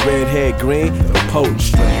 brown, red, hair, green, the potent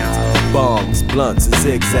strain. bongs, blunts,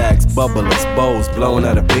 zigzags, bubblers, bowls, blowing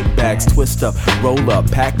out of big bags, twist up, roll up,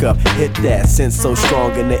 pack up, hit that, sense so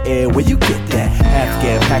strong in the air, where you get that?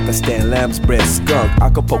 Afghan, Pakistan, lamb's bread, skunk,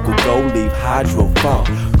 Acapulco, gold leaf, hydro, funk,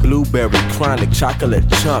 blueberry, chronic, chocolate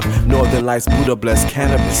chunk, Northern Lights, Buddha blessed,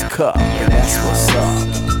 cannabis cup, and that's what's up.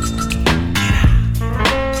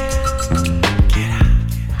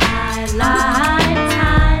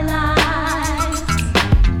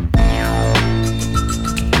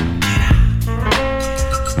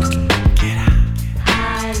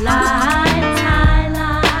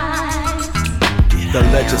 The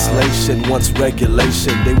legislation wants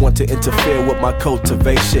regulation. They want to interfere with my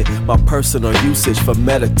cultivation, my personal usage for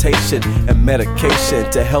meditation and medication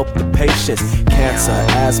to help the patients. Cancer,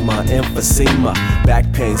 asthma, emphysema, back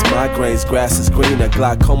pains, migraines, grass is greener,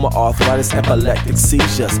 glaucoma, arthritis, epileptic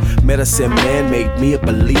seizures. Medicine man made me a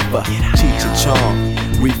believer. Cheech and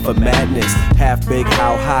Chong, reefer madness, half big,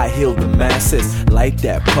 how high, heal the masses. Light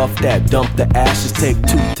that, puff that, dump the ashes. Take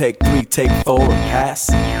 2, take 3, take 4 and pass.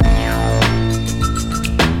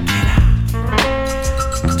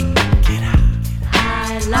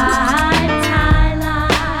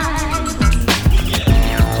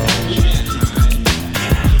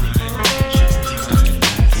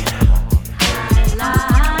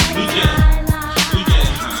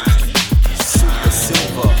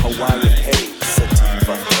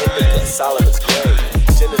 Solomon's grave.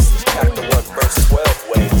 Genesis chapter 1 verse 12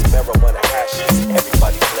 ways. Marijuana hashes,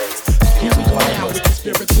 everybody plays. Here we go now with the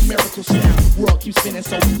spiritual miracle sound. World keeps spinning,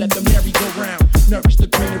 so we let the merry-go-round. Nourish the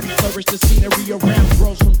greenery, flourish the scenery around.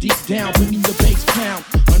 Grows from deep down beneath the bass pound.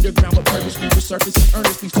 Underground with purpose, we resurface and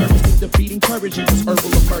earnestly servicing, defeating courage in this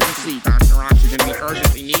herbal emergency. Dr. Oxygen, we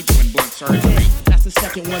urgently need you in blunt surgery. That's the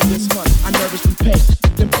second one this month. I nervously pace,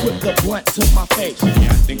 then put the blunt to my face.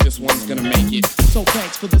 Yeah, I think this one's gonna make it. So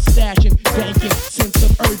thanks for the stashing, banking, sense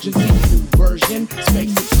of urgency. New version,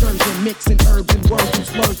 space excursion, mixing urban words and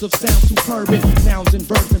slurs of sound superb. Nouns and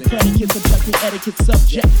verbs and predicates, subjecting etiquette,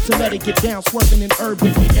 subject to let it get down, swerving in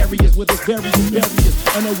urban areas with its various barriers.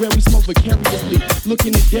 Unaware we smoke vicariously,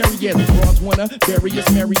 looking at Darius. Broads wanna bury us,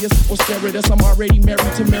 marry us, or stare at us. I'm already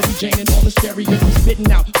married to Mary Jane and all the stereos. I'm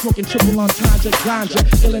spitting out, smoking triple entendre, ganja,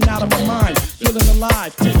 illing out of my mind, feeling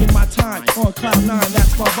alive, taking my time on cloud 9.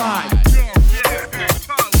 That's my vibe.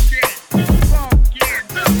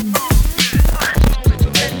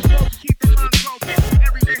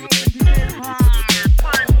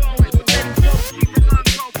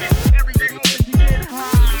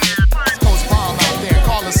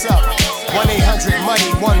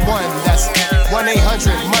 That's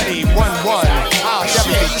 1-800-MONEY-11.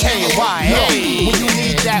 WKYA. When you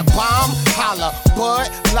need that bomb, holla. Bud,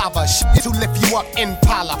 lava, shit to lift you up in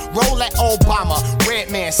Impala. Roll at Obama. Red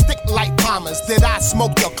man, stick like bombers. Did I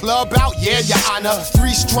smoke your club out? Yeah, your honor.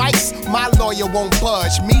 3 strikes, my lawyer won't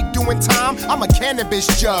budge. Me doing time, I'm a cannabis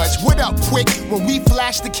judge. What up, quick? When we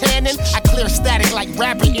flash the cannon, I clear static like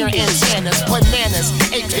rabbit ear antennas. Bananas,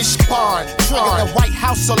 H barn. Trigger the White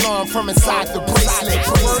House alarm from inside the bracelet.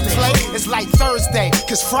 Wordplay is like Thursday,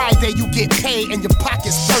 cause Friday you get paid and your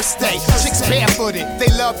pocket's Thursday. Chicks barefooted, they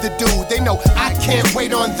love the dude. They know I can't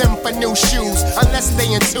wait on them for new shoes unless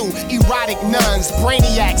they into erotic nuns,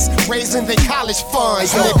 brainiacs, raising their college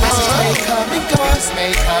funds. And their business may come and go,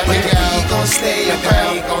 may come and go. We gon' stay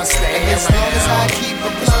around, we gon' stay around. As long as I keep a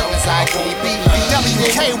plug, as I keep it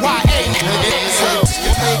WKYA.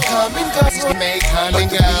 May come and go, may come and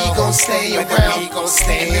go. We gon' stay around, we gon'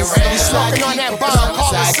 stay around. You smoking on that bomb,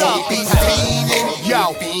 call us up.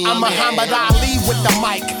 Yo, I'm Muhammad Ali with the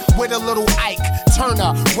mic, with a little Ike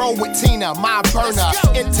Turner, roll with Tina, my burner,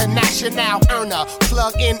 international earner,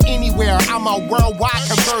 plug in anywhere, I'm a worldwide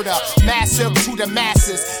converter, massive to the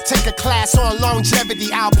masses, take a class on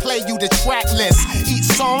longevity, I'll play you the track list, each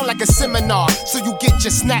song like a seminar, so you get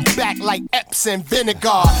your snap back like Epsom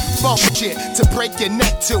vinegar, funk shit to break your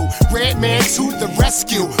neck to, Red Man to the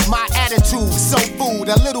rescue, my attitude, so food,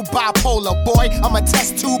 a little bipolar, boy, I'm a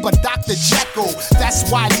test tube, a Dr. Jekyll, that's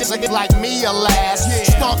why niggas like me are last,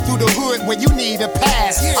 stomp through the hood when you need a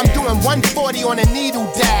pass, I'm doing 140 on a needle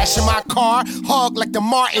dash, in my car, hug like the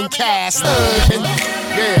Martin cast, yeah.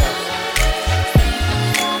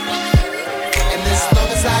 And as long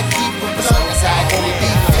as I keep a plug, as I can be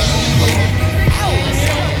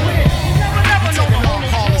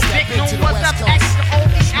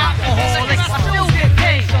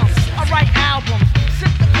I write albums,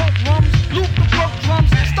 sip the coke rums, loop the broke drums,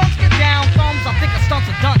 stunts get down thumbs, I think a stunt's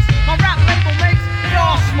a dunce. My rap label mates, they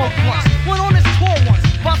all smoke once. Went on this tour once,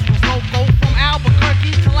 bus was loco from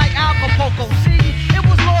Albuquerque to like Acapulco. See, it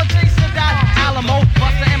was Lord J. Sadat, Alamo,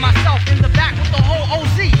 Buster, and my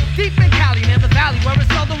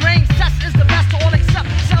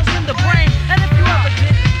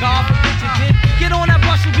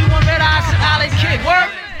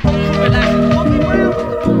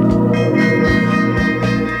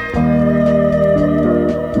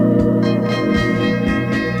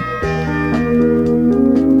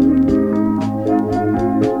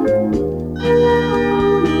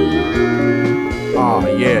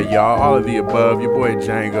above. Your boy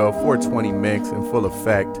Django, 420 mix in full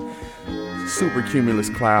effect. Super Cumulus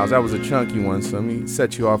Clouds. That was a chunky one, so let me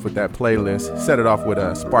set you off with that playlist. Set it off with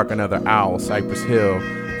Spark Another Owl, Cypress Hill,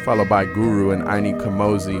 followed by Guru and Aini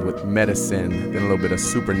Kamosi with Medicine, then a little bit of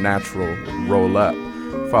Supernatural, Roll Up,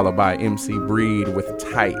 followed by MC Breed with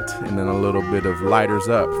Tight, and then a little bit of Lighters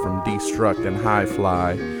Up from Destruct and High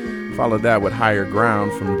Fly. Followed that with Higher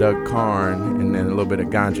Ground from Doug Karn, and then a little bit of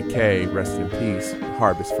Ganja K, rest in peace,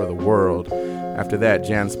 Harvest for the World. After that,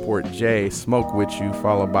 Jansport J, Smoke With You,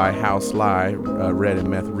 followed by House Lie, Red and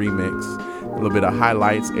Meth remix. A little bit of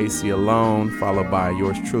Highlights, AC Alone, followed by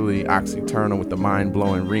yours truly, Oxyternal with the Mind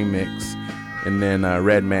Blowing remix. And then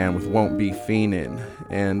Redman with Won't Be Fiendin'.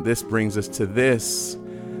 And this brings us to this,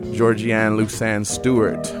 Georgianne Lusanne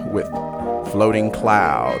Stewart with Floating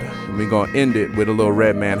Cloud. And we're gonna end it with a little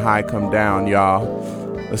Redman High Come Down, y'all.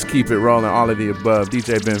 Let's keep it rolling, all of the above.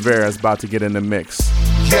 DJ Ben Vera is about to get in the mix.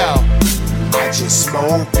 Yo, I just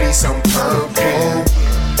smoked me some purple.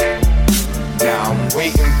 Now I'm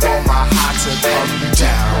waiting for my high to come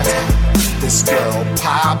down. This girl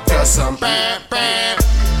popped her some bam bam.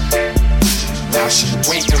 Now she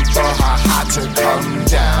waiting for her high to come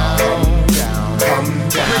down. Come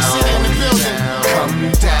down,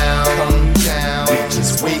 come down, come down.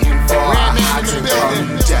 Just waiting for her high to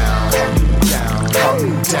come down.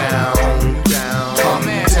 Come down, come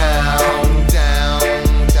down.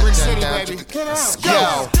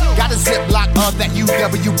 Yo, got a Ziploc of that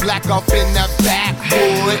UW black off in the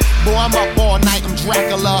backwood. Boy, I'm up all night, I'm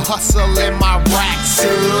Dracula, hustling my racks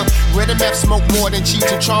up. Red and Meth smoke more than Cheech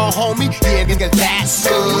and Chong, homie. Yeah, nigga, that's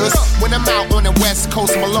us. When I'm out on the West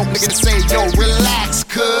Coast, I'm alone, nigga, to say, yo, relax,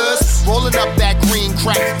 cuz. Rolling up that green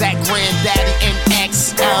crack, that granddaddy and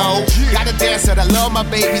XO. Gotta dance that I love my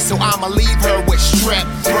baby, so I'ma leave her with strep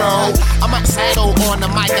throat. I'm outside on the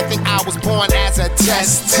mic, I think I was born as a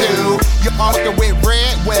test tube. You're fucking with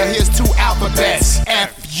red, well, here's two alphabets.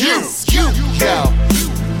 F-U, yo.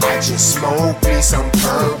 I just smoked me some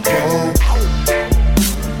purple.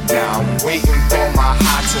 Now I'm waiting for my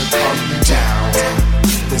high to come down.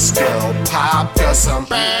 This girl popped her some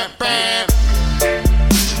bam bam.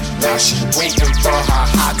 Now she waiting for her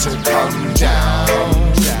high to come down.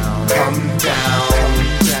 Come down,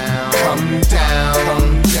 come down,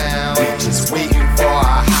 come down. Just waiting for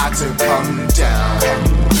her high to come down.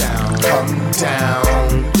 Come down,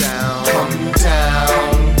 come down.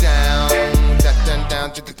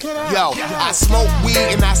 Yo, I smoke weed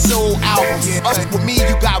and I sold albums. Us with me,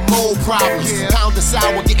 you got more problems. Pound the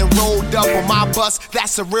sour, getting rolled up on my bus,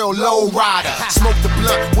 that's a real low rider. Smoke the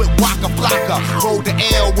blunt with Waka Flocka. Roll the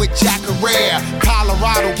L with Jackarere.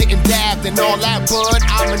 Colorado getting dabbed and all that bud,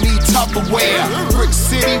 I'ma need Tupperware. Brick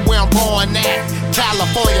City, where I'm born at.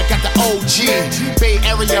 California got the OG. Bay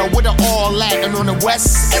Area with the all at. And on the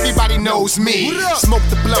West, everybody knows me. Smoke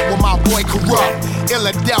the blunt with my boy Corrupt.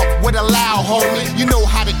 Illadelph with a loud homie. You know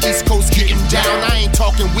how the East Coast getting down. I ain't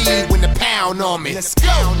talking weed when the pound on me. Let's go.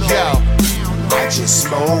 Yo, I just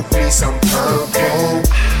smoked me some purple.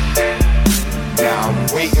 Now I'm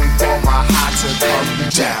waiting for my high to come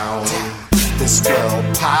down. This girl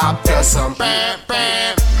popped her some bam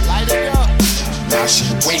bam. Light it up. Now she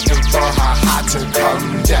waiting for her high to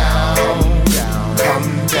come down.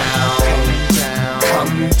 Come down,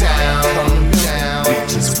 come down, come down.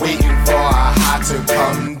 Just waiting for her high to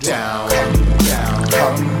come down.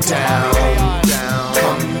 Come down,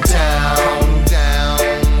 come down.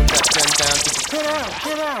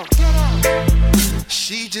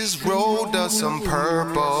 She just rolled us some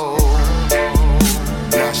purple.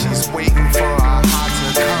 Now she's waiting for our heart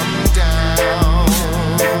to come down.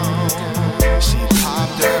 She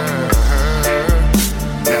popped her.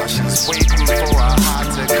 Now she's waiting for our heart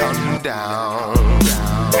to come down.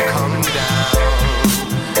 Come down,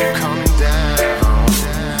 come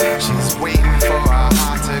down. She's waiting for our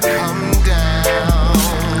heart to come down.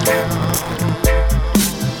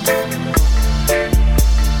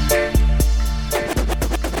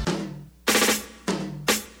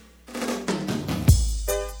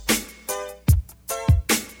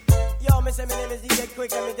 My name is DJ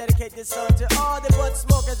Quick, let me dedicate this song to all the bud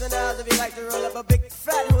smokers in the house. If you like to roll up a big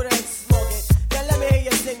fat hood and smoke it, then let me hear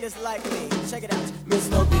you sing this like me. Check it out. Me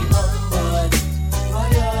smoke the bum bud. Why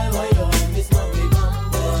yo, me smoke the bum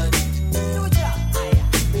bud. Do it, yeah.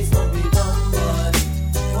 Me smoke the bum bud.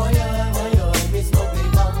 Why yo, me smoke the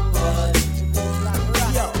bum bud.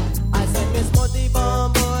 Yo, I said me smoke the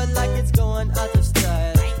bum bud like it's going out of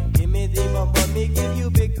style. Give me the bum bud, me give you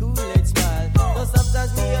big Kool-Aid smile. Though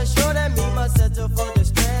sometimes me assure them me must settle for the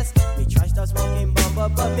stress. Me try start smoking bumper,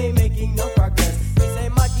 but me making no progress. Me say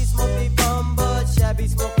Mikey smoke the bum, but Shabby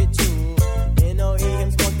smoke it too. You know he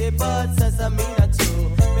him smoke the bud.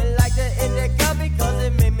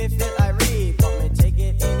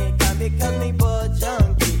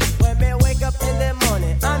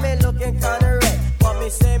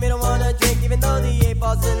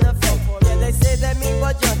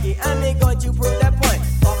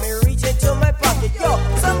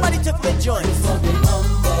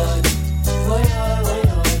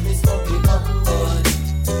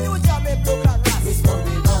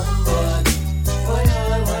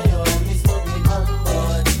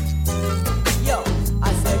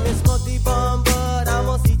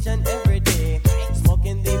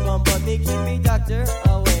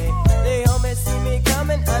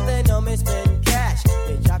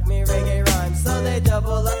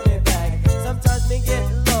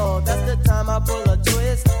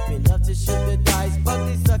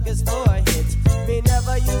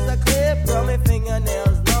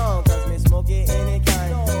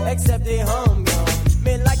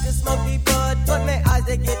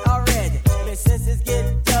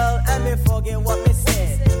 forget what me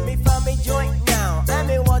said. Me find me joint now, and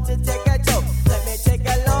me want to take a toke. Let me take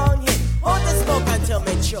a long hit, hold the smoke until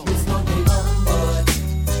me choke. Me smoke me bumbo,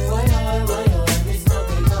 why, me smoke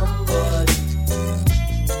me bumbo.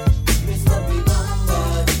 Me smoke me bumbo,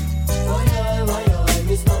 why,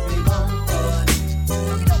 me smoke me bumbo.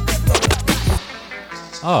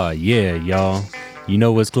 Oh yeah, y'all. You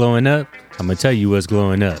know what's glowing up? I'm gonna tell you what's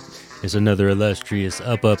glowing up. It's another illustrious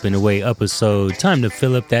Up and Away episode. Time to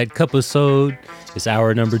fill up that cup-isode. It's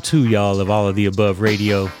hour number 2, y'all, of All of the Above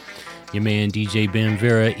Radio. Your man DJ Ben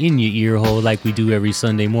Vera in your ear hole like we do every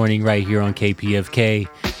Sunday morning right here on KPFK,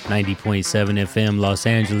 90.7 FM Los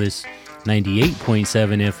Angeles, 98.7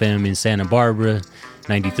 FM in Santa Barbara,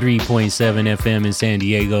 93.7 FM in San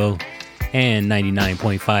Diego, and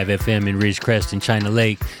 99.5 FM in Ridgecrest and China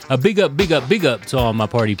Lake. A big up to all my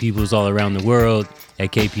party peoples all around the world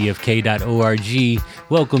at kpfk.org.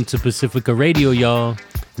 Welcome to Pacifica Radio, y'all.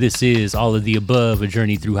 This is All of the Above, a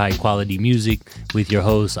journey through high quality music with your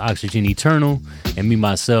host, Oxygen Eternal, and me,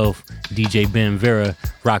 myself, DJ Ben Vera,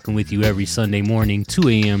 rocking with you every Sunday morning, 2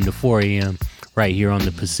 a.m. to 4 a.m., right here on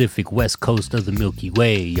the Pacific West Coast of the Milky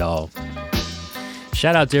Way, y'all.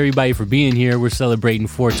 Shout out to everybody for being here. We're celebrating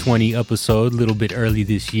 420 episode a little bit early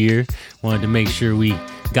this year. Wanted to make sure we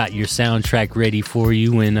got your soundtrack ready for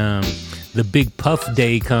you when the Big Puff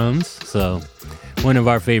Day comes. So one of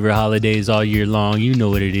our favorite holidays all year long. You know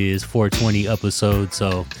what it is, 420 episode.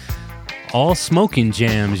 So all smoking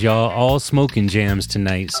jams, y'all. All smoking jams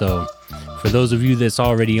tonight. So for those of you that's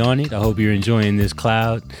already on it, I hope you're enjoying this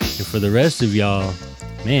cloud. And for the rest of y'all,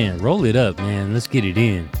 man, roll it up, man. Let's get it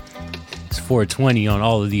in. It's 420 on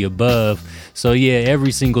All of the Above. So yeah,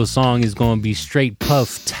 every single song is going to be straight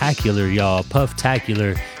puff-tacular, y'all.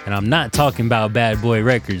 Puff-tacular. And I'm not talking about Bad Boy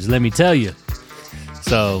Records, let me tell you.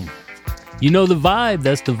 So, you know the vibe.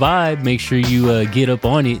 That's the vibe. Make sure you get up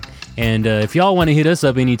on it. And if y'all want to hit us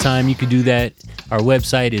up anytime, you can do that. Our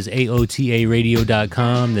website is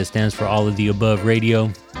aotaradio.com. That stands for All of the Above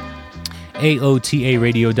Radio.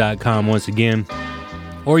 aotaradio.com once again.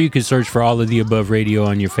 Or you can search for All of the Above Radio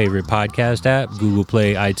on your favorite podcast app, Google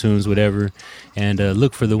Play, iTunes, whatever, and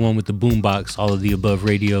look for the one with the boombox, All of the Above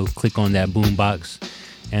Radio. Click on that boombox,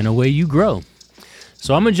 and away you grow.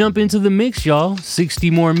 So I'm going to jump into the mix, y'all.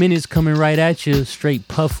 60 more minutes coming right at you, straight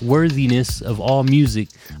puff worthiness of all music.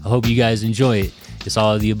 I hope you guys enjoy it. It's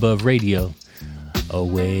All of the Above Radio.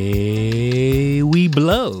 Away we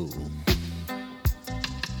blow.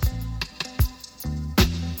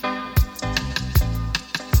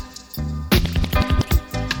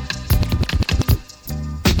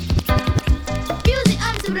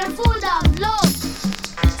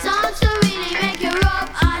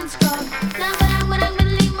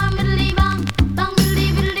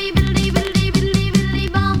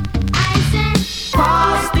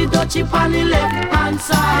 Chip on the left hand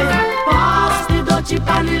side. Pass the chip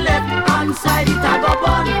on the left hand side. It a go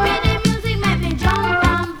bun. Give me the music, make me jump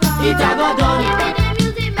and pump. It a go done. Give me the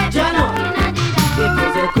music, make me jump and it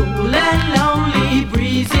was a cool and lonely,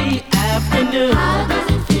 breezy afternoon. How does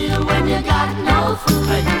it feel when you got no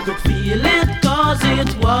food? You could feel it 'cause it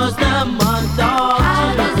was the month of June.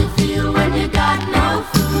 How does it feel when you got no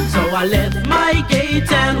food? So I left my gate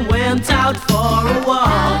and went out for a walk.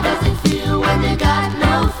 How does it feel when you got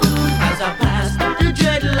no food? As I passed the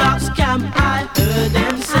dreadlocks camp, I heard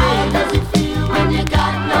them say, how does it feel when you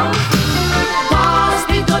got no food? Pass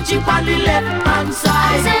the chip on the left hand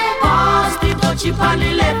side. Pass the chip on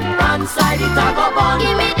the left hand side. It a go bun.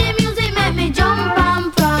 Give me the music, make me jump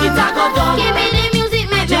and prance. It a go done. Give me the music,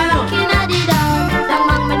 make me rock inna the dance. Bang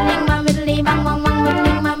bang middling, bang middling, bang bang bang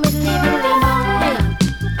middling, bang middling, middling, bang.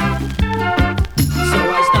 So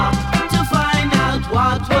I stopped to find out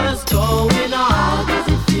what was going on. How does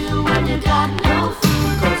it feel when you got no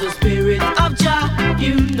food? 'Cause the spirit of Jah,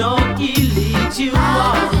 you know he leads you how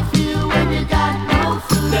on. How does it feel when you got no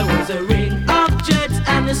food? There was a ring of jets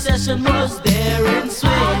and the session was there in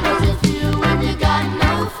swing. How does it feel when you got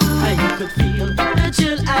no food? And you could feel the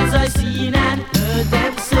chill as I seen and heard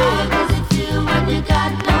them say, how does it feel when you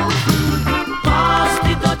got no food? Pass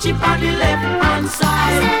the chip on the left hand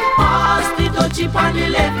side. Pass the chip on the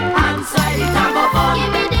left hand side. It a go bun.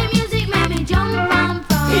 Give me the music, make me jump and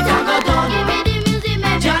pump. It a go done. Give me the music,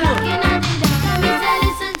 make me rock inna the dance. Me say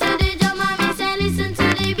listen to the drum and me say listen to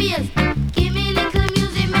the bass. Give me little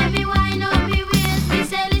music, make me wind up me waist. Me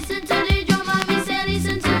say listen to the drum and me say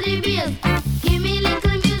listen to the bass. Give me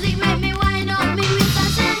little music, make me wind up me waist. I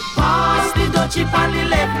say pass the chip on the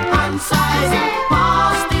left hand side.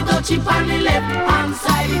 Pass the chip on the left hand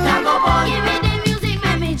side. It a go bun. give me the music,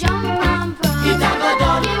 make me jump and prance. It a go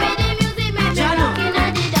done. Give me the music, make me rock inna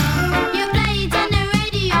the dance. You play it on the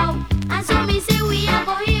radio, and so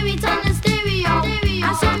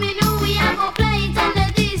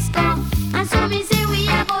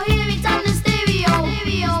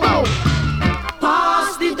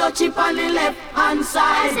chip on the left hand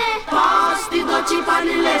side. Pass the chip on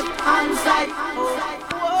the left hand side.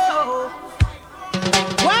 Whoa.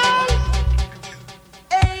 Well,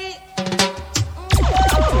 hey,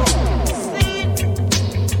 whoa, see,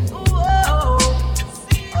 whoa,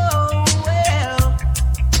 oh well,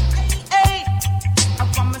 hey, I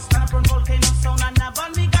from a stand up volcano sound and a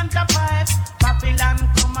burn me ganja pipe. Babylon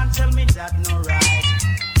come and tell me that no right.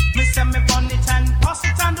 Me say me burn it and pass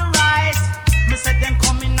it on the right. Me say them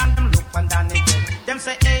come in and them look and down again. Them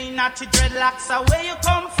say, hey, naughty dreadlocks, where you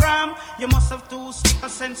come from? You must have 2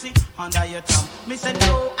 sense under your tongue. Me say,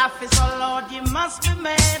 no, officer, Lord, you must be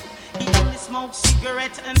mad. He only smokes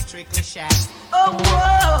cigarette and strictly shag. Oh,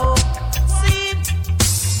 whoa, see,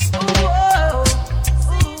 whoa,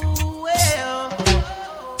 ooh, well,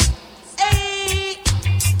 hey,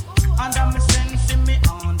 under me sense, me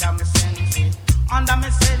under me sense, under me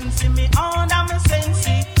sense, me under me sense,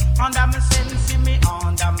 under me sense, me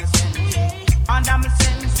under me sense, under me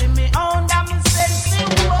sense, me under me sense,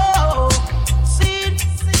 whoa, see,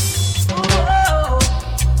 whoa,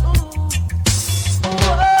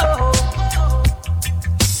 whoa,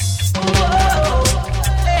 whoa,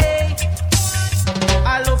 hey,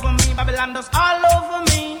 all over me, Babylon does all over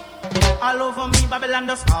me, all over me, Babylon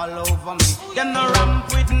does all over me. Them no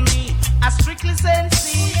ramp with me, I strictly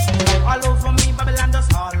sense, all over me, Babylon does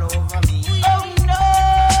all over me. Oh no.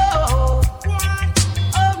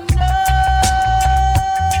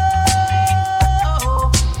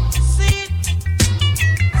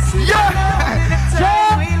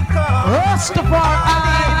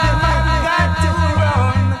 Rastafari, got to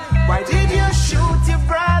run. Why did you shoot your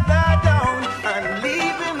brother down and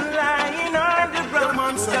leave him lying on the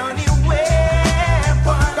ground? Down your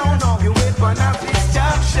weapon, your weapon of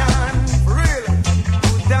destruction.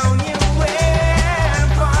 Put down your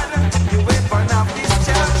weapon of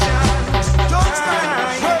destruction. Don't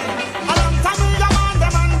stand. A long time you man,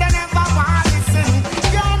 them and they never want to listen.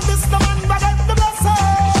 Can't this the man but get the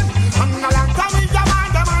blessing. And a long time you man,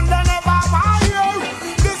 them and they never want you.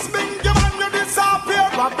 This big you man you disappear.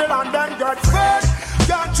 Babylon then get fed.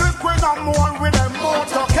 Can't trick when I'm more with them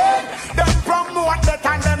motorcade. Them promote that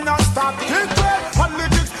and them not stop kick it.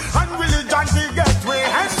 Politics and religion to get way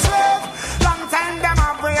and slave. Long time them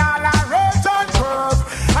have we all a rage and curve.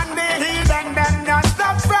 And the heathen them not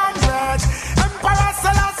stop from rage. Emperor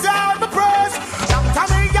Selassie all the praise. Long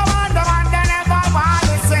time we go on them and they never want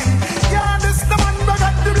to listen. Yeah, this the man we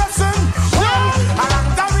get the blessing. Well, a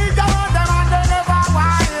long time we go on them and they never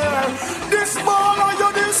want to hear. This ball or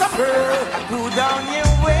you disappear. Put down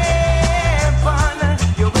your weapon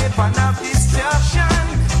of destruction.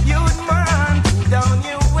 You'd man, put down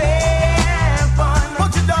your weapon.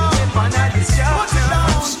 Put it down, weapon of destruction.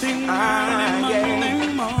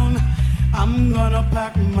 Monday morning, I'm gonna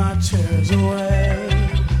pack my chairs away.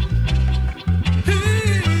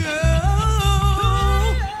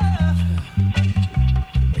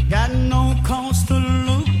 We got no cause to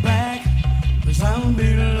look back, 'cause I'll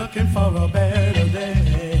be looking for a better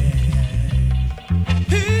day.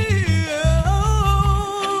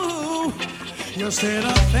 You said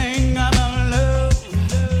a thing about love,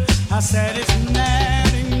 I said it's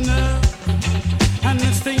not enough, and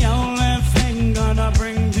it's the only thing gonna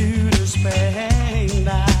bring you to Spain,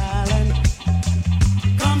 darling.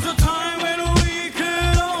 Comes a time when we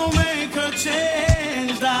could all make a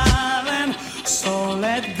change, darling. So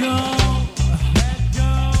let go,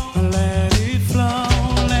 let it flow,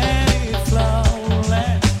 let it flow,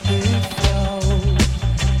 let it flow.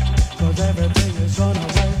 'Cause everything is gonna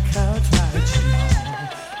work out right, you know.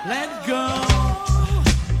 Let go,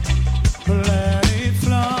 let it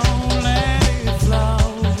flow, let it flow,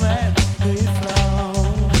 let it flow.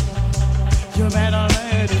 You better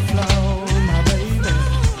let it flow, my baby.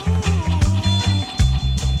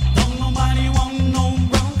 Don't nobody want no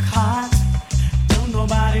broke heart. Don't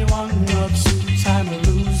nobody want no two-time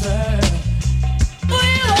loser.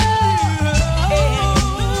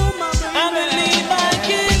 I believe I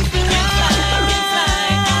can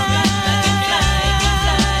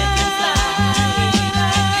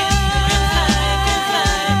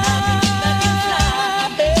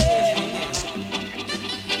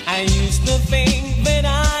I used to think that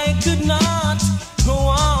I could not go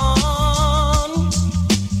on,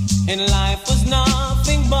 and life was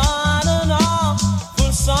nothing but an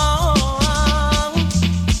awful song.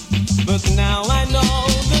 But now I know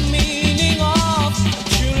the meaning of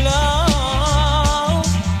true love.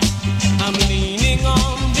 I'm leaning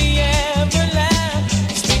on the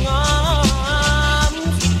everlasting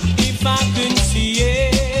arms. If I could see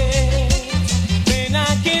it, then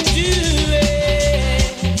I can do it.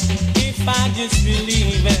 If I just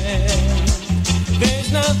believe it,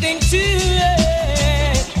 there's nothing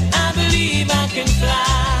I believe I can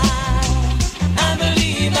fly. I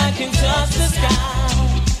believe I can touch the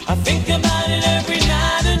sky. I think about it every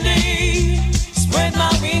night and day. Spread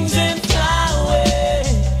my wings and fly away.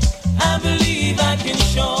 I believe I can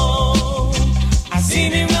show. I see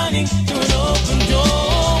me running through an open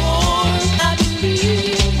door. I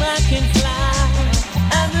believe I can fly.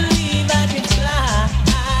 I believe I can fly.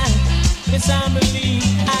 Yes, I believe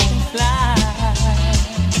I can fly.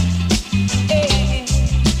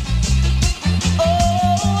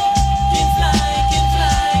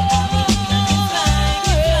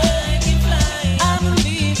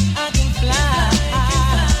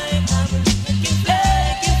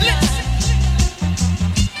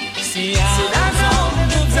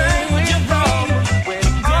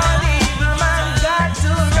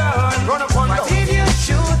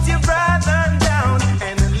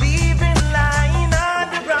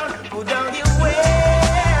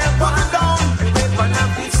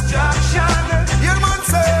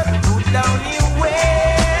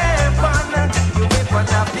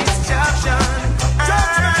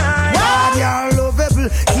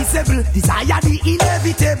 Desire the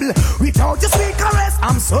inevitable. Without your sweet caress,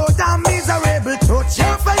 I'm so damn miserable. Touch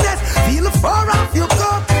your finesse, feel the fur off your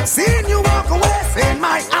coat. Seeing you walk away, seeing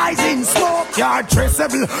my eyes in smoke. You're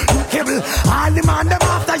traceable, lookable. All the man them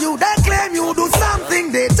after you, they claim you do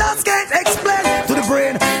something they just can't explain to the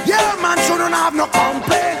brain. Yeah, man shouldn't have no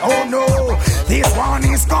complaint. Oh no, this one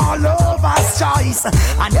is called lover's choice.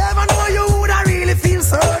 I never know you would I really feel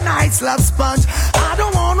so nice, love sponge. I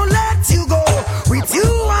don't wanna let you go. With you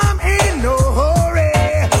I'm in no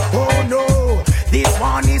hurry. Oh no, this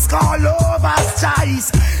one is called lover's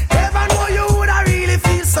choice. Never know you would I really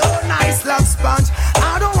feel so nice, love sponge.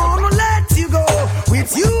 I don't wanna let you go.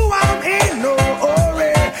 With you I'm in no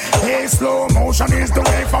hurry. Hey, slow motion is the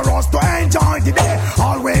way for us to enjoy the day.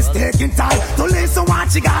 Always taking time to listen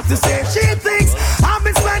what she got to say. She thinks I've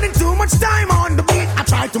been spending too much time on the beat. I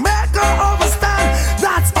try to make her understand.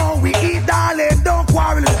 That's all we eat, darling. Don't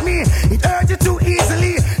quarrel with me. It hurts you too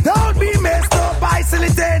easily. Don't be messed up by silly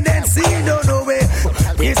tendency. No way.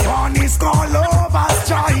 This one is called lover's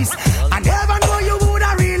choice. I never know you would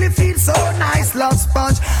I really feel so nice, love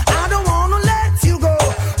sponge. I don't wanna let you go.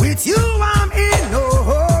 With you I'm in no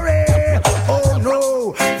hurry. Oh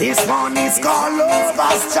no, this one is called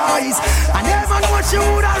lover's choice. I never know you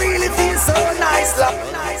would I really feel so nice, love.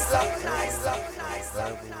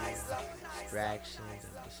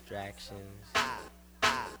 Distractions.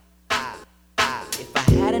 If I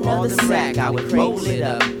had another sack, I would roll it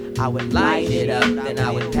up. I would light it up, then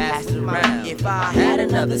I would pass it around. If I had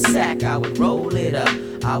another sack, I would roll it up.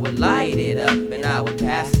 I would light it up, and I would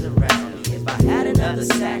pass it around. If I had another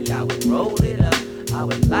sack, I would roll it up. I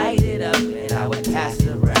would light it up, and I would pass it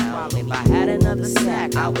around. If I had another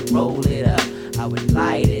sack, I would roll it up. I would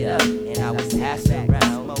light it up, and I would pass it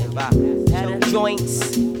around. If I had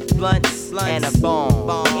joints, blunts, and a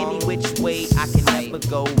bomb. Any which way I can never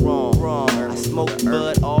go wrong. I smoke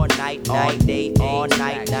bud all night, day, all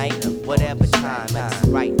night, whatever time. That's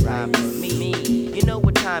the right time for me. You know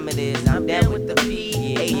what time it is. I'm down with the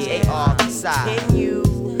PHAR side. Can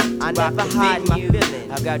you? I never hide my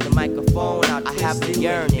feelings. I've got the microphone out. I have the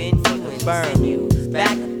yearning to burn you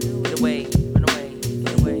back the way.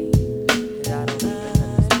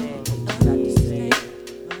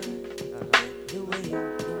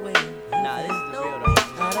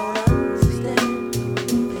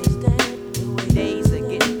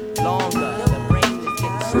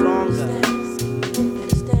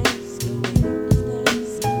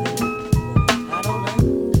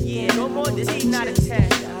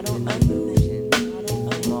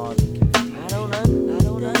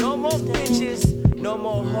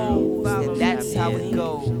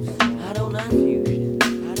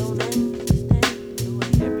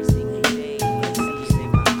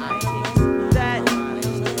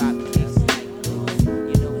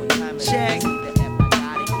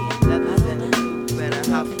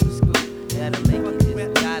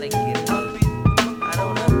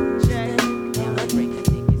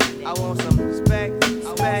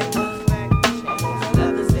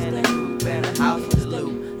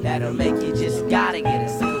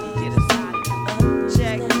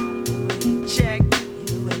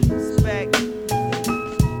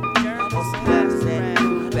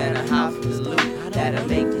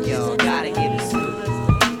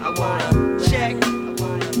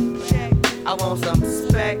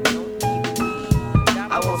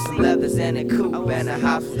 and a coupe and a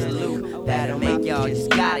house with a loop. That'll make y'all just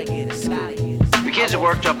gotta get a scoop. The kids have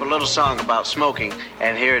worked up a little song about smoking,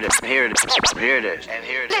 and here it is.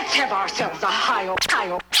 Let's have ourselves a high old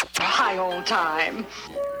time.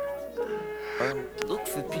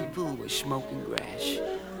 for people who are smoking grass.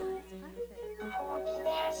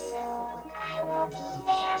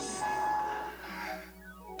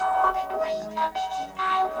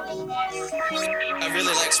 I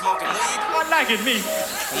really like smoking weed. I like it, me.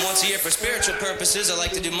 And once a year for spiritual purposes, I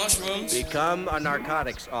like to do mushrooms. Become a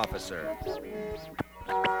narcotics officer.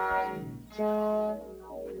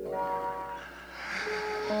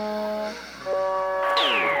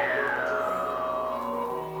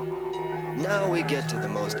 Now we get to the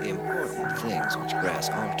most important things which grass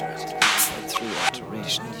alters, and through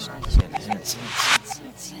alterations and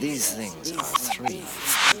enhancements. These things are three.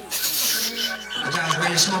 You guys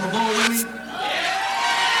ready to smoke a bowl with me?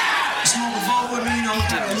 Yeah! Smoke a bowl with me, you know,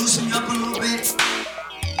 to loosen you up a little bit.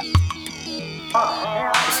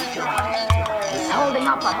 He's holding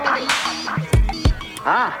up a pipe.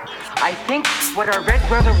 Ah, I think what our red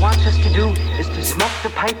brother wants us to do is to smoke the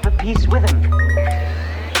pipe a piece with him.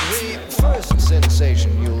 The first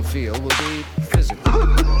sensation you'll feel will be physical.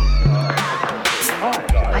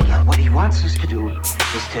 What he wants us to do is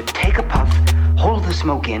to take a puff, hold the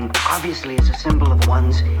smoke in, obviously as a symbol of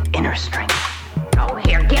one's inner strength. Oh,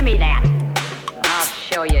 here, give me that. I'll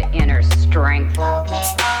show you inner strength.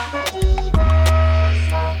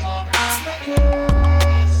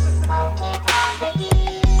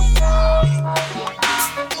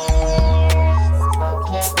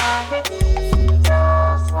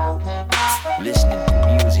 Listening to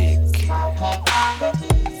music and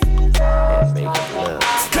making love.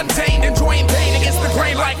 Contained, enjoying pain against the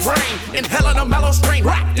grain like rain. Inhaling a mellow strain,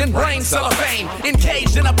 wrapped in brain cellophane.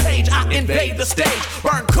 Encaged in a page, I invade the stage.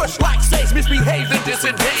 Burn kush like sage, misbehave and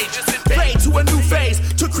disengage. Fade to a new phase,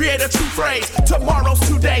 to create a true phrase. Tomorrow's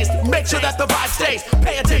 2 days, make sure that the vibe stays.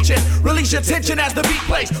 Pay attention, release your tension as the beat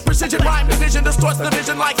plays. Precision rhyme division distorts the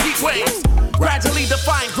vision like heat waves. Gradually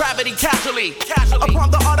define gravity casually.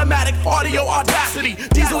 Upon the automatic audio audacity.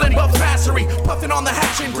 Diesel and buff mastery. Puffing on the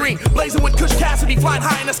hatch and green. Blazing with Kush Cassidy. Flying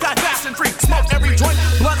high in the sky fast and free. Smoke every joint.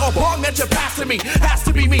 Blunt or bong that you pass to me. Has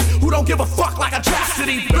to be me who don't give a fuck like a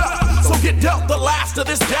chastity. So get dealt the last of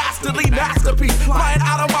this dastardly masterpiece. Flying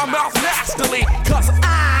out of my mouth nastily. Cause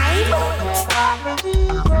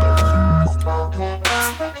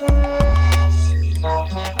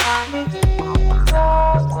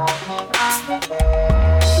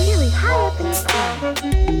Really high up in the sky.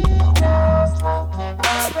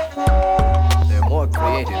 They're more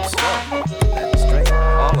creative stuff. That's straight.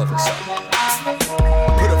 All of a sudden.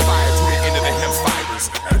 Put a fire to the end of the hemp fibers.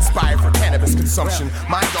 Inspired for cannabis consumption.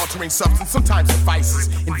 Mind-altering substance sometimes suffices.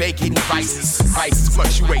 In vacating vices. Vices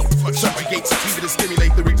fluctuate. Subjugate sativa to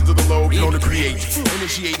stimulate the regions of the lobe known to create.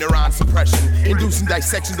 Initiate neuron suppression. Inducing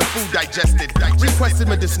dissections of food digested. Requested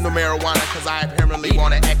medicinal marijuana cause I apparently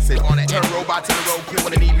want to exit. Turn robots in the roadkill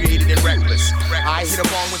when inebriated and reckless. I hit a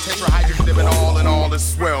bong with tetrahydrogen and all is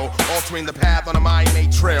swell. Altering the path on a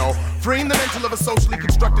mind-made trail. Freeing the mental of a socially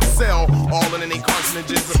constructed cell. All in any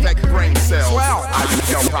carcinogens affect brain cells. I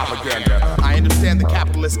repel propaganda. I understand the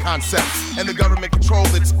capitalist concept and the government control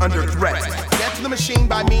that's under threat. Death to the machine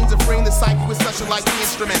by means of freeing the psyche with such unlikely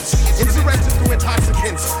instruments. Insurrection through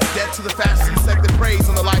intoxicants. Death to the fast insect that preys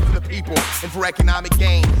on the life of the people. And for economic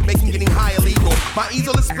gain, making getting high illegal. My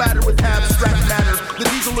easel is splattered with abstract matter. The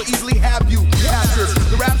diesel will easily have you captured.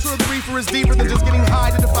 The rapture of the reefer is deeper than just getting high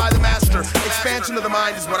to defy the master. Expansion of the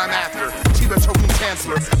mind is what I'm after. Chiba choking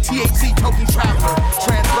chancellor. THC toking traveler.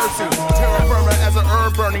 Transversing. Terra firma as an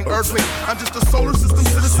herb burning earthling. I'm just a solar system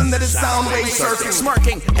citizen that is sound wave surfing.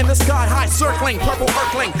 Smirking in the sky high circling. Purple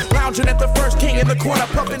Earthling. Lounging at the first king in the corner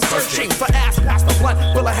puffing searching. For ass past the blunt.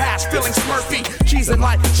 Full of hash feeling smurfy. Cheesing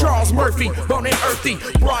like Charles Murphy. Boning earthy.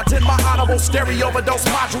 Brought in my audible stereo overdose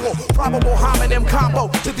module. Probable homonym combo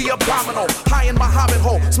to the abdominal. High in my hobbit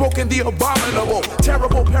hole. Smoking the abominable.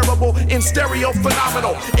 Terrible parable in stereo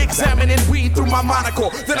phenomenal. Examining weed through my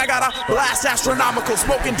monocle. Then I got a blast astronomical.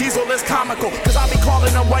 Smoking diesel is comical. Cause I be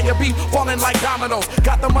calling them while you be falling like dominoes.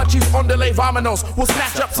 Got the munchies on delay vominos. We'll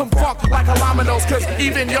snatch up some funk like a laminos. Cause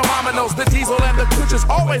even your mama knows the diesel and the kush is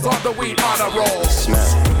always on the weed on a roll.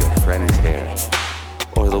 Smell your friend's hair,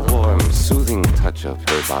 or the warm, soothing touch of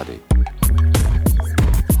her body.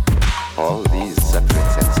 All these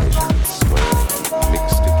separate sensations swirl and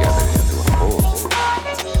mix together into a whole.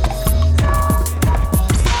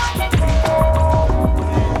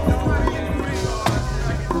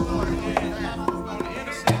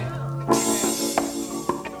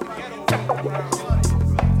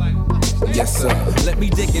 Yes, sir. Let me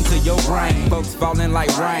dig into your brain. Folks falling like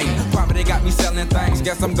rain. Poverty got me selling things,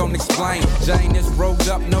 guess I'm gonna explain. Jane is rolled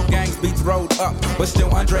up, no gangs be throwed up. But still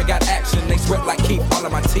Andre got action, they sweat like keep all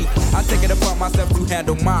of my teeth. I take it upon myself to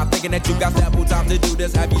handle mine. Thinking that you got ample time to do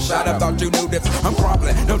this. Have you shot up, thought you knew this? I'm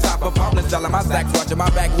crumbling, no time for fumbling. Selling my stacks, watching my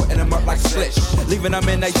back, whipping them up like slish. Leaving them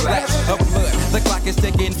in they splash of blood. The clock is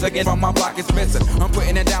ticking, again from my block is missing. I'm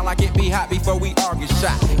putting it down like it be hot before we all get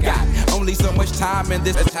shot. Got only so much time in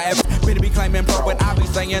this time. Me to be claiming pro, but I be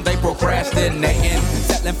saying they procrastinating.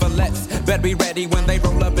 Settling for less, better be ready when they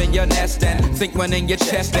roll up in your nest and sink one in your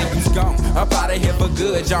chest and you's gone. Up out of here for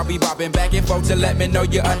good. Y'all be bobbing back and forth to let me know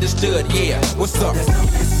you understood. Yeah, what's up? There's only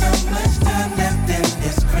so much time left in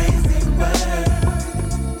this crazy world.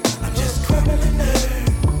 I'm just crumbling her.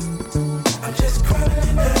 I'm just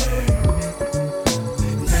crumbling her.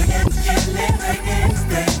 Millions killing millions,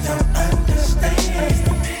 they don't understand.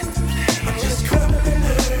 I'm just crumbling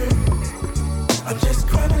her. I'm just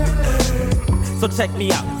crumbling her. So check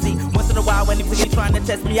me out. See, once in a while when they trying to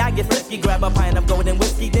test me, I get frisky. Grab a pint of golden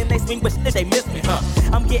whiskey, then they swing with shit, they miss me, huh?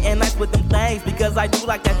 I'm getting nice with them things because I do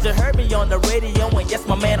like that. You heard me on the radio, and yes,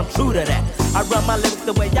 my man, I'm true to that. I run my lyrics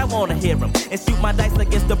the way I wanna hear them, and shoot my dice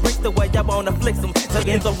against the bricks the way I wanna flick them. So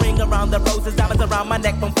there's a ring around the roses, diamonds around my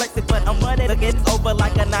neck from flexing, but I'm running against over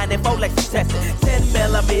like a 94 Lexus tested. 10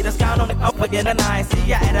 millimeters, count on it up again, and I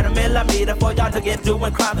see I added a millimeter for y'all to get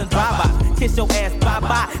doing crimes and drive-bys. Kiss your ass,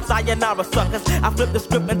 bye-bye, sayonara suckers. I flip the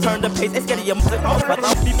script and turn the page, it's getting your music off. But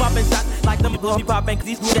I'll be popping shots like them be popping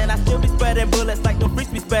these good, and I still be spreading bullets like them freaks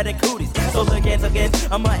be spreading cooties. So again,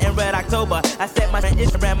 I'm in Red October. I set my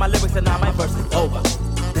and ran my lyrics and now my verse is over.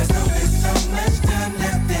 There's only so much time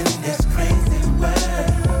left in this crazy world.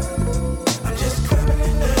 I'm just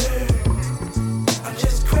crumbling her. I'm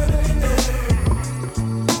just crumbling her.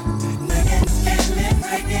 Millions killing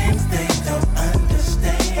millions, they don't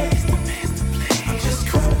understand. I'm just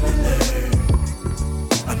crumbling her.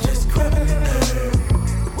 I'm just crumbling her.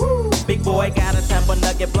 Woo. Big boy got a temper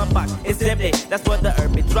nugget blunt box. It's empty. That's what the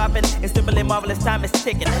earth be dropping. It's simply marvelous, time is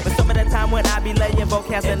ticking. But some of the time when I be laying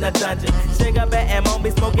vocals in the dungeon, sugar bet and won't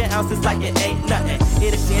be smoking ounces like it ain't nothing.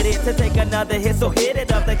 It to take another hit, so hit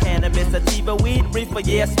it up the cannabis, sativa, weed, reefer,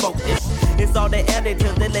 yeah, smoke this. It's all they ended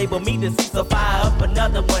till they label me deceased. So fire up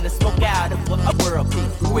another one and smoke out for a world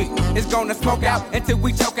peace. We is gonna smoke out until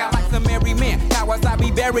we choke out like some merry men. Cowards I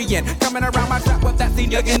be burying. Coming around my shop with that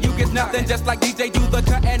senior and you get nothing. Just like DJ do the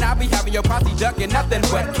cut and I be having your posse ducking nothing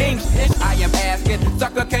but kings. I am asking,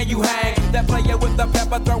 sucker, can you hang? That player with the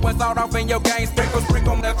pepper throwing salt off in your game. Sprinkle,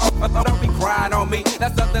 sprinkle, don't be crying on me.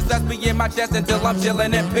 That's something that's be in my chest until I'm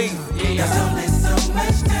chilling in peace. Yeah. There's only so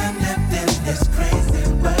much time left in this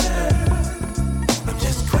crazy world. I'm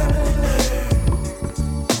just crumbling her.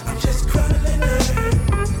 I'm just crumbling her.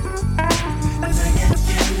 Millions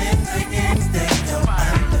killing millions, they don't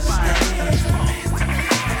understand.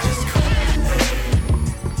 I'm just crumbling her.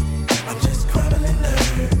 I'm just crumbling her.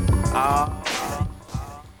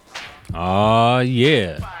 Oh,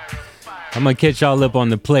 yeah. I'm going to catch y'all up on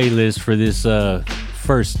the playlist for this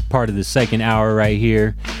first part of the second hour right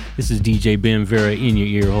here. This is DJ Ben Vera in your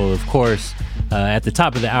ear hole, of course. At the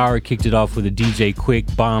top of the hour, kicked it off with a DJ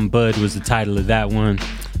Quick. Bomb Bud was the title of that one.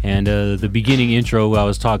 And the beginning intro I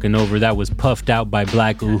was talking over, that was Puffed Out by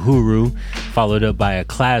Black Uhuru, followed up by a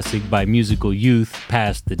classic by Musical Youth,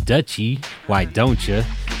 Past the Dutchie, Why Don't Ya?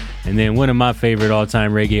 And then one of my favorite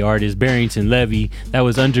all-time reggae artists, Barrington Levy, that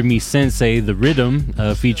was Under Me Sensei, The Rhythm,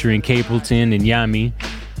 featuring Capleton and Yami.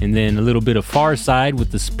 And then a little bit of Far Side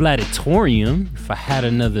with the Splatatorium. If I had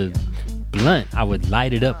another blunt, I would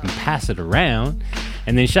light it up and pass it around.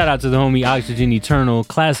 And then shout out to the homie Oxygen Eternal,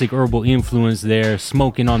 classic herbal influence there,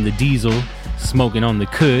 Smoking on the Diesel, Smoking on the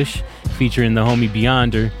Kush, featuring the homie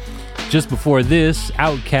Beyonder. Just before this,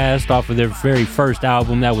 Outkast off of their very first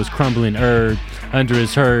album, that was Crumbling Herb. Under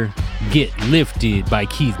is her Get Lifted by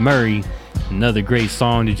Keith Murray. Another great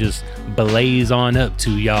song to just blaze on up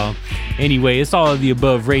to, y'all. Anyway, it's All of the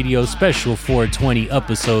Above Radio special 420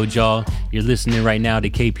 episode, y'all. You're listening right now to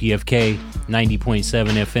KPFK 90.7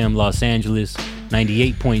 FM Los Angeles,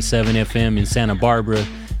 98.7 FM in Santa Barbara,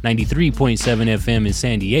 93.7 FM in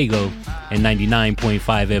San Diego, and 99.5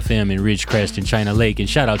 FM in Ridgecrest and China Lake. And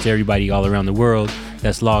shout out to everybody all around the world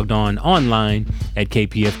that's logged on online at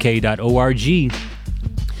kpfk.org.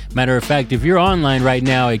 Matter of fact, if you're online right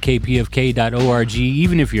now at kpfk.org,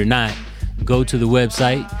 even if you're not, go to the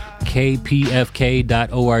website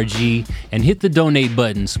kpfk.org and hit the donate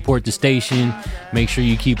button. Support the station. Make sure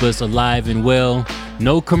you keep us alive and well.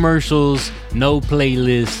 No commercials, no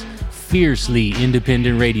playlists. Fiercely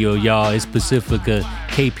independent radio, y'all. It's Pacifica,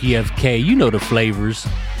 KPFK. You know the flavors.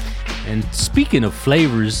 And speaking of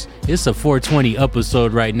flavors, It's a 420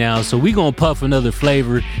 episode right now, so we gonna puff another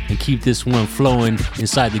flavor and keep this one flowing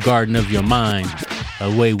inside the garden of your mind.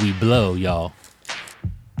 Away we blow, y'all.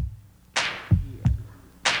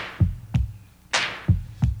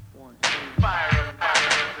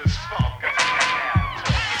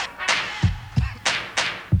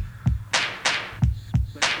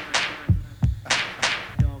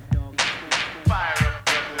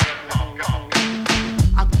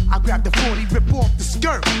 Grab the 40, rip off the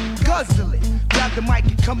skirt, guzzle it. Grab the mic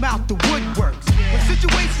and come out the woodworks. When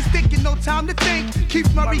situations thinking no time to think,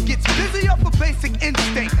 Keith Murray gets busy off a basic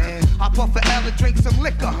instinct. I puff a L and drink some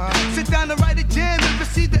liquor. Sit down and write a jam and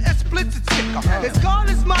receive the explicit sticker. As God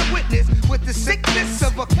is my witness, with the sickness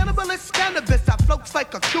of a cannibalist cannabis, I floats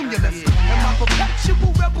like a cumulus. And my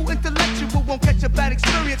perpetual rebel intellectual won't catch a bad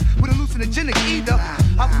experience with hallucinogenic either.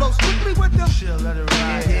 I flow strictly with the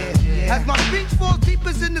as my speech falls deep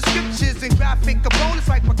as in the scriptures and graphic components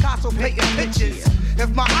like Picasso painting pictures.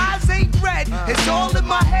 If my eyes ain't red, it's all in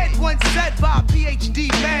my head. Once said by a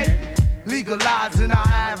PhD man, legalizing our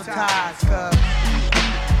advertise, cuz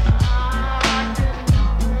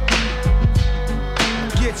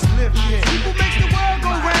gets lifted. People make the world go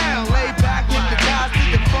round. Lay back with the guys to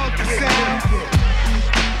the funky sound.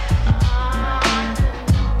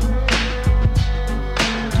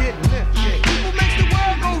 Get lifted. People make the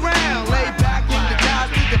world go round. Lay back with the guys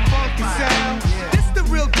to the funky sound. This the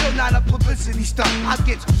real deal, not a publicity stunt. I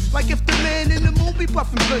get like if the man in the movie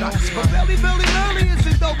puffin' good. But Belly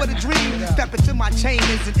isn't over the dream. Step into my chain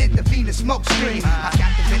isn't intervening smoke stream. I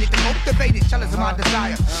captivated the cultivated, jealous of my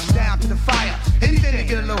desire. Down to the fire, anything to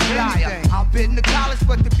get a little higher. I've been to college,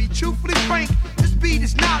 but to be truthfully frank, this beat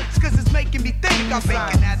is knowledge, cause it's making me think. I'm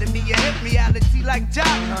making anatomy and hip reality like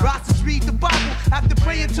John. Rosses read the Bible after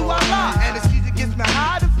praying to Allah. Anesthesia gets me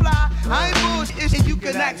high to fly. I ain't bullshit, and you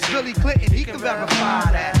can ask Billy Clinton, he can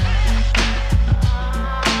verify that.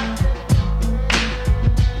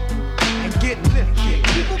 Get lifted.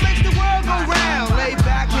 People make the world go round. Lay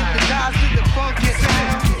back with the guys to the funky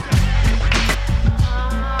sound.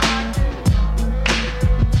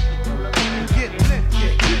 Get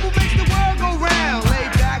lifted. People make the world go round. Lay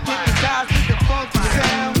back with the guys to the funky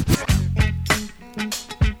sound.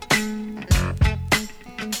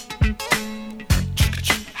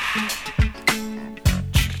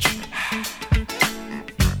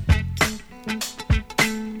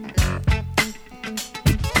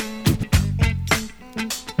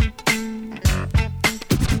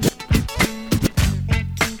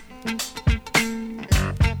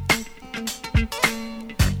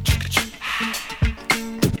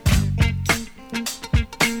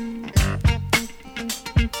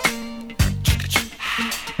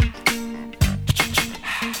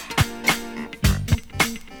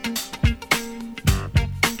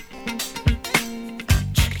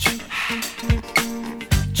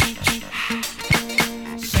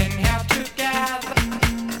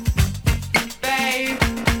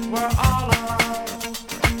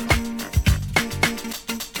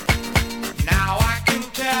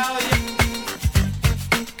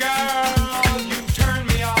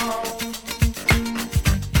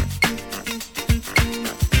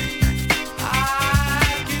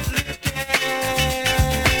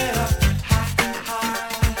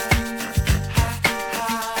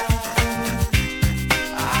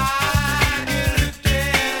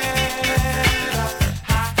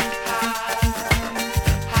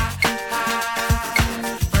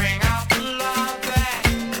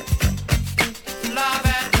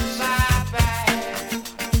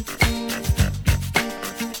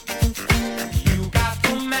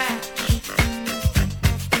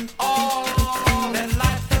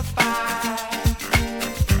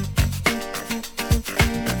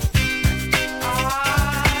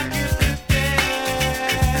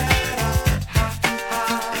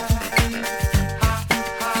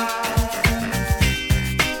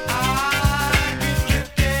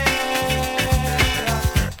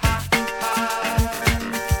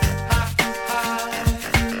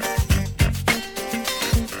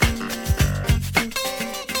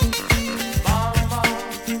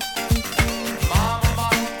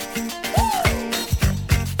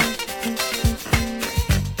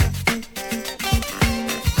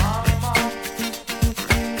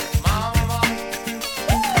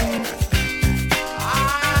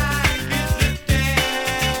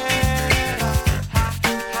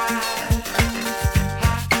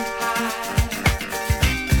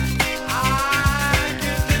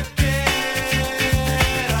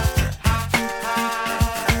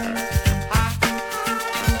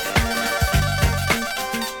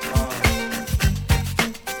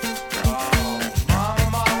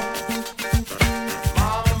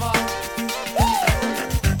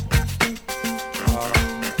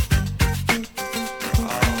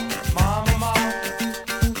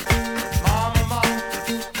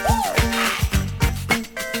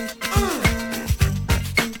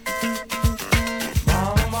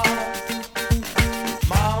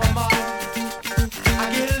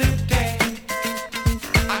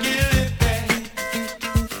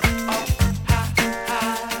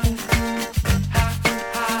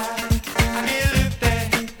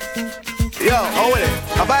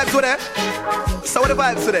 A vibes with it. So what the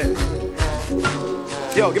vibes today?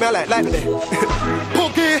 Yo, give me a light me there.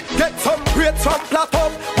 Boogie, get some great some plat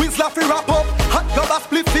up. Whistler fi wrap up. Hot grab a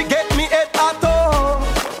split fi get me head hot up.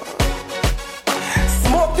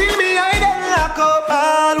 Smoke till me I then lock up.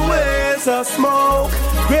 Always a smoke.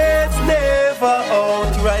 Grades never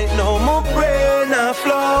out. Right now my brain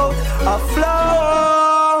afloat.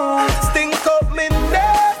 Stink up me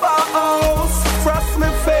never house. Frost me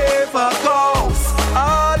favor goes.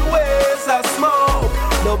 Always a smoke.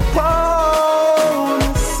 The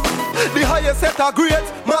pounds. The highest set a great.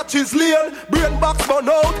 Matches lane. Brain box burn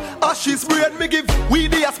out. Ashes brain. Me give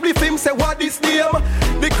weedy a spliff him. Say what this name.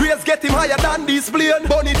 The grades get him higher than this plane.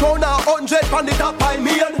 Bunny town a 100 on the top I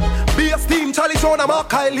mean. Bass team Charlie Sean a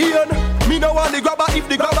Mark Lane. Me no want the grabber if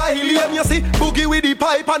the grabber he lame. You see, boogie with the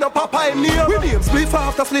pipe and a papa him near. We name spliff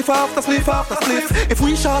after spliff after spliff after spliff. If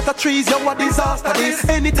we shot a trees, yo what disaster this.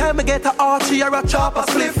 Anytime I get a archie or a chopper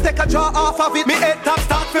spliff, take a jaw off of it, me head top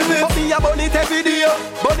start for me. But me a bun it every day,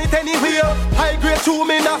 bun it anywhere. High grade to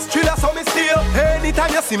me nostril so me steal.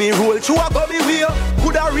 Anytime you see me roll through a gummy wheel,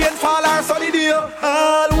 could a rain fall or sunny day.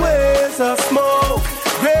 Always a smoke,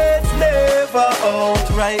 grades never out.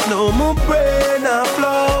 Right now my brain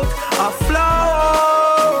afloat.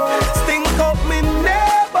 Stink up me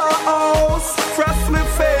neighbor house. Frost me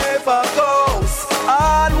favor goes.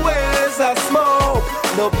 Always a smoke.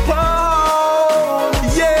 The pound.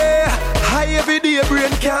 Yeah. High every day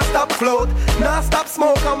brain can't stop float. Nah stop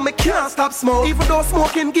smoke and me can't stop smoke. Even though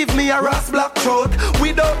smoking give me a ras black throat.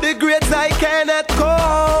 Without the grades I cannot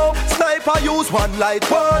go. Sniper use one light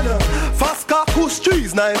burner. Fast car push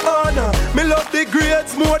trees knife on. Me love the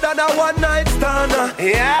grades more than a one night stand.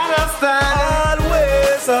 Yeah, understand.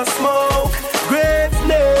 Always a smoke. Grades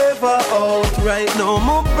never out. Right now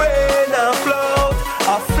my brain afloat.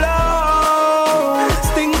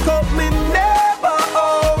 Stink up me neighbor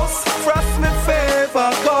house. Frost me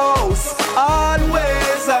favor goes.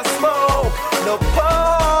 Always a smoke. The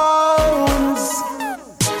pounds.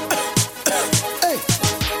 Hey,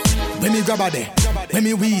 let me grab a day. Let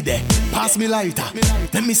me weed there, pass me lighter,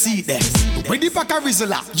 let me see there. When the pack a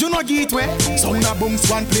Rizla, you know get where. Sound a bounce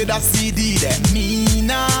one play that CD there. Me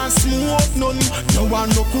nah smoke none, no one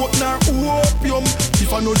no coke nor opium.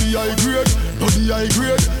 If I know the high grade, no the high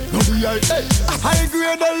grade, no the high. Hey, high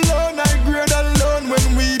grade alone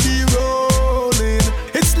when we be rolling.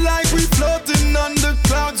 It's like we floating on the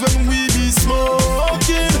clouds when we be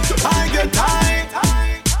smoking. I get high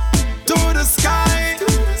to the sky.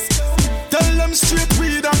 Tell them straight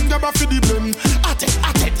weed and grab a for the blem. At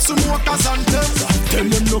it, smokers and them. Tell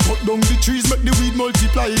them no cut down the trees, make the weed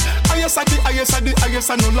multiply.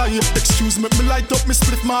 I no lie. Excuse me light up, me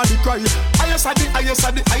split Mardi cry. I no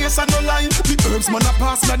lie. The herbs man a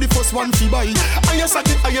pass, na the first one fi buy. I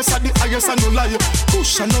no lie.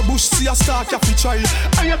 Push and no bush, see a start ya fi try.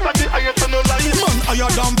 I no lie. Man, I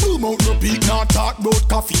damn boom out no peak, not talk about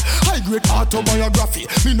coffee. High grade autobiography.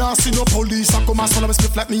 Me nah see no police, I come and swallow me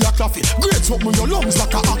split like me a coffee. Grades up me your lungs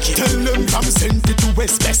like a hockey. Tell them from Centre to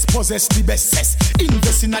West, best possess the best cess.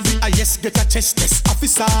 Invest in a the highest, get a chest test.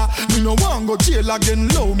 Officer, me no want go jail again.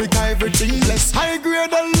 Low, make everything less. High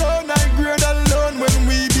grade alone when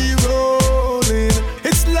we be rolling.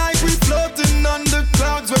 It's like we floating on the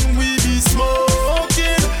clouds when we be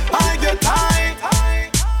smoking. I get high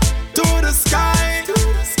to the sky.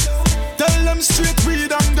 Tell them straight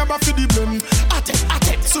weed and grab a for the blem. At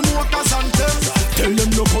it, smokers and them. Tell them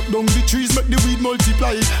no cut down the trees, make the weed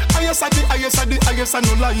multiply. I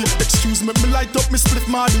no lie. Excuse me light up, me split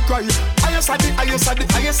Mardi cry. I no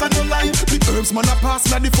lie. The herbs man a pass,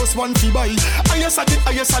 na the first one fi buy. I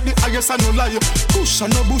no lie. Push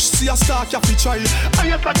and no bush, see a start ya fi try. I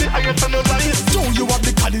no lie. Don't you have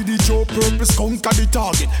the quality, Joe purpose, conquer the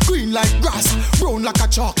target. Green like grass, brown like a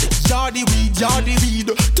chocolate. Yardy weed.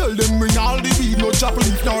 Tell them bring all the weed, no chop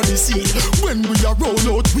leaf nor the seed. When we a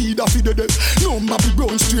roll out weed, I feed the dead. No Bobby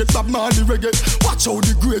Brown straight Bob Marley reggae. Watch how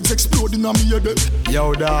the grades exploding on me head.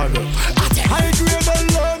 Yo dog. High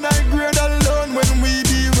grade alone when we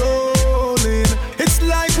be rolling. It's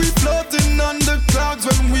like we floating on the clouds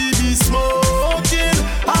when we be smoking.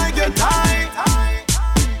 I get high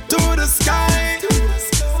to the sky.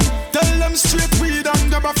 Tell them straight weed and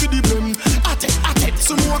grab a for the blem. At it,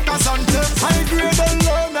 smokers and them. High grade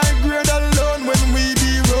alone when we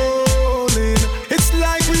be rolling. It's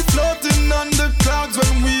like we floating on the clouds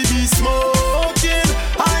when we be smoking.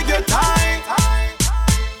 I get high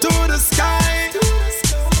to the sky.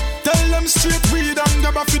 Tell them straight weed and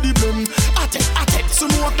grab a for the blem. At it,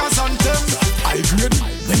 smokers and them. I grade,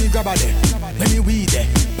 let me grab a there, let me weed there.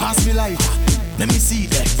 Pass me lighter, let me see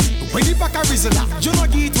there. When the pack a Rizla, you know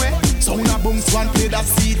get where. Sound a bounce one play that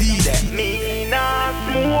CD there. Me nah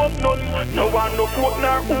smoke none. No one no coke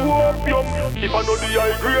nor opium. If I know the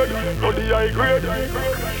high grade, know the high grade.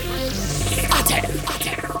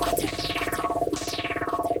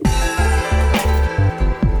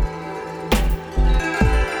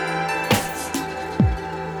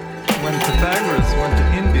 When Pythagoras went to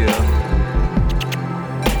India,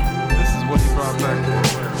 this is what he brought back to the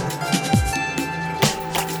world.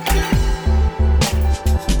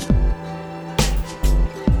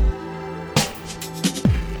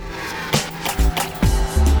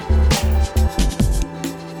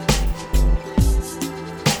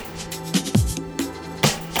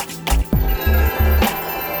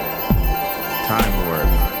 Time warp.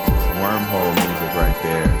 Wormhole music right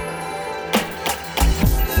there.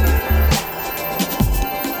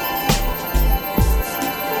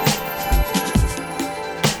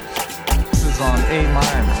 On A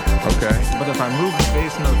minor. Okay. But if I move the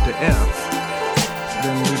bass note to F,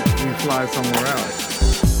 then we fly somewhere else.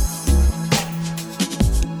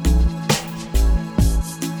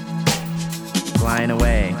 Flying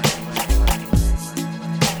away.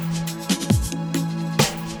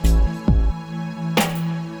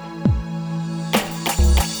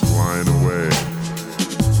 Flying away.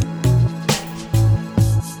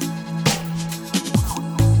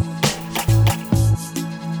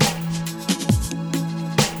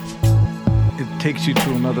 It takes you to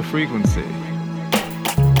another frequency.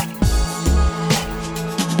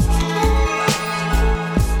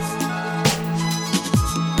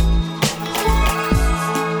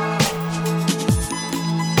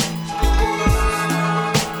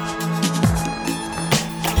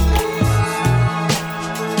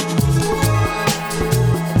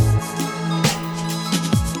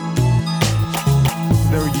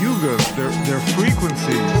 They're yugas, they're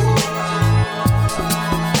frequencies.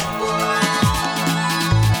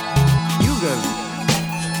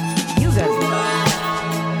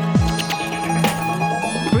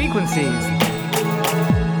 Frequencies.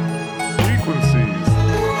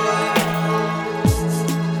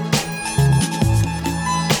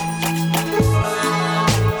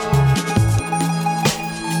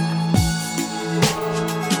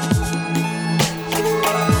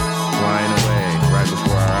 Flying away right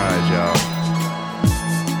before our eyes, y'all.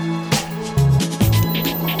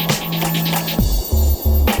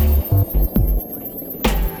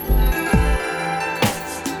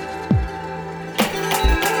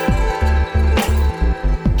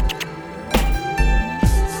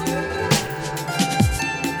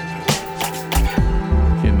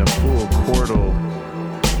 In the full chordal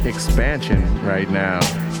expansion right now.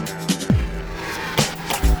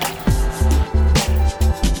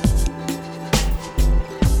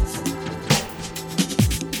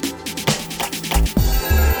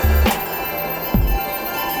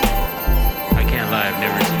 I can't lie, I've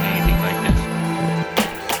never seen anything like this.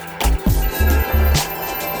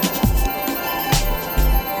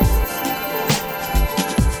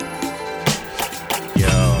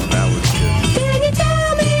 Yo, that was just. Can you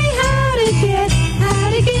tell me how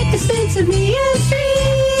to get the sense of me a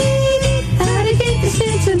street? How to get the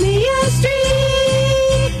sense of me a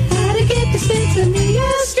street? How to get the sense of me a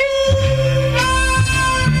street?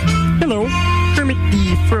 Hello, Kermit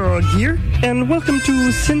the Frog here, and welcome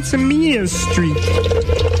to Sensimilla Street.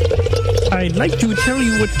 I'd like to tell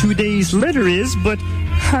you what today's letter is, but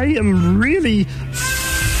I am really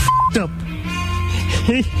f***ed up.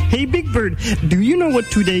 Hey, Big Bird, do you know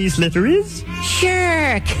what today's letter is?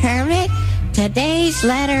 Sure, Kermit. Today's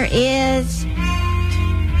letter is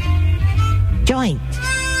joint.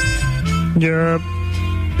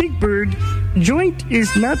 Big Bird, joint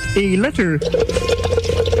is not a letter.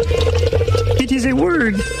 It is a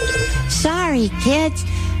word. Sorry, kids.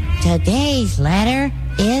 Today's letter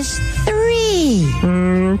is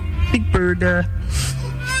 3. Big Bird,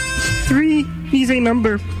 3 is a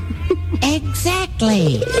number.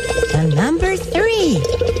 Exactly. The number 3,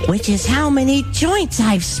 which is how many joints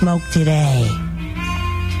I've smoked today.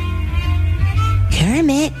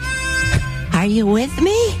 Kermit, are you with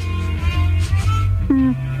me?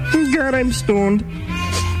 God, I'm stoned.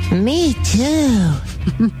 Me too.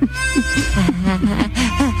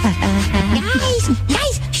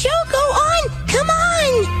 Guys, show go on. Come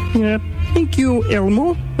on. Thank you,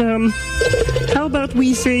 Elmo. How about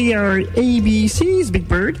we say our ABCs, Big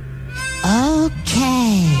Bird?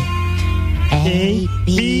 Okay. A,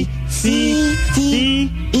 B, C,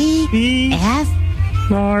 D, E, F,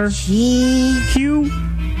 G, Q,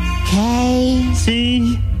 K,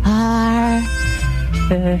 C, R,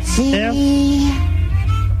 C. F.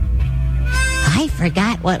 I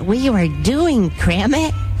forgot what we were doing,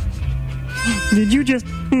 Kermit. Did you just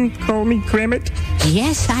call me Kremit?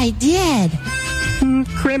 Yes, I did.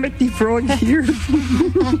 Kremit the Frog here.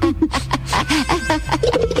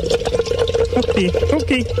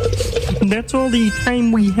 Okay. That's all the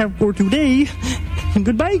time we have for today.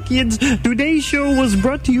 Goodbye, kids. Today's show was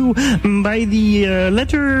brought to you by the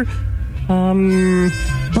letter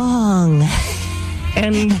Bong.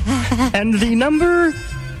 And the number.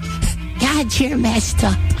 God, you're messed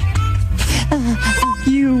up. Fuck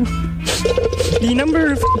you. The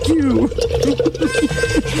number. Fuck you.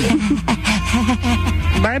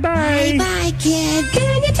 Bye-bye. Bye, kid.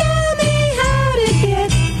 Can you tell me how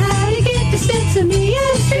to get to Sesame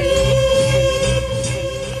Street?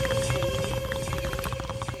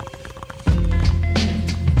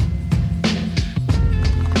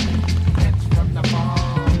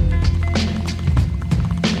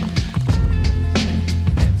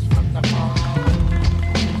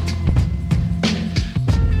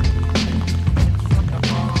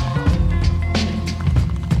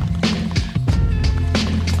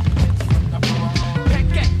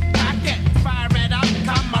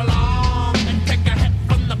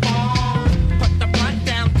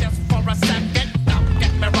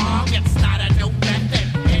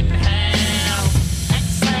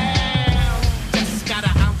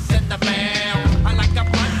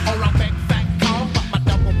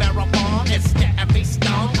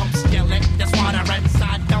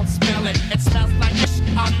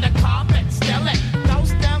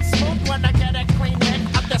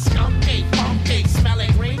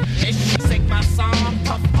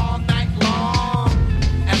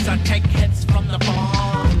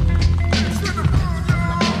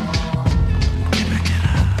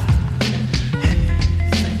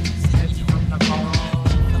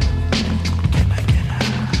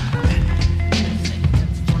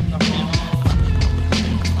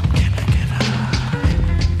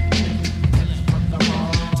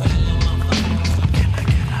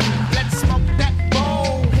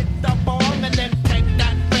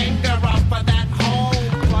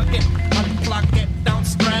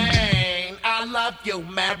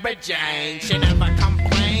 Jane, she never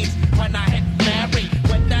complains when I hit Mary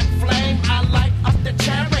with that flame. I light up the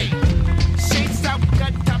cherry. She's so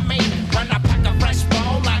good to me. When I pack a fresh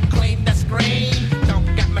bowl, I clean the screen. Don't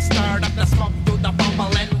get me stirred up the smoke through the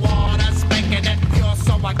bubbling water's making it pure.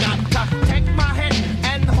 So I got to take my hit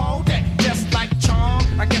and hold it, just like charm.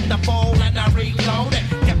 I get the bowl and I reload it.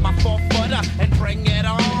 Get my 4-footer and bring it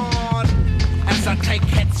on as I take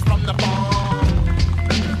hits from the bomb.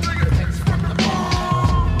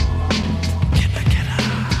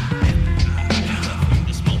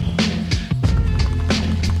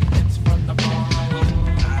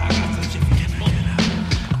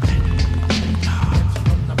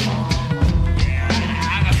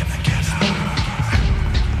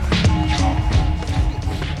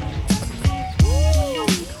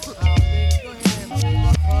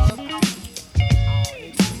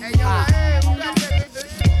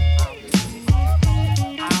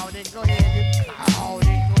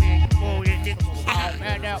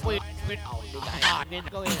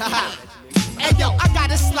 Hey yo, I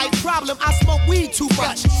got a slight problem. I smoke weed too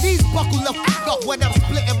much. These buckle the fuck up when I'm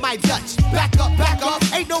splitting my Dutch. Back up,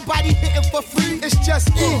 ain't nobody hitting for free. It's just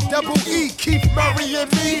E, Keith Murray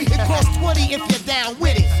and me. It costs 20 if you're down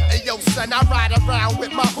with it. Hey yo, son, I ride around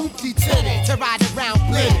with my hoopty tinted to ride around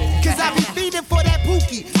blended. Cause I be feeding for that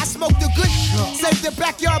pookie. I smoke the good save the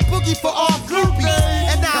backyard boogie for all groupies.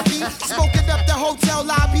 And I be smoking up the hotel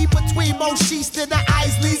lobby between Mosheest and the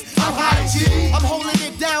Isleys. I'm high G. I'm holding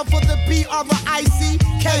it down for the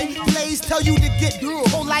B-R-I-C-K. Blaze tell you to get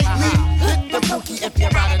politely. Hit the pookie if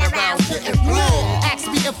you're riding around getting blue. Ask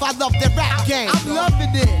me if I love the rap game. I'm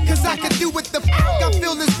loving it, cause I can do what the fuck I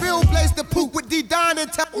feel is real. Blaze the poop with D-Don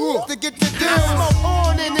and tell to get the deal. I smoke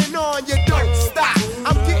on and on, you don't stop.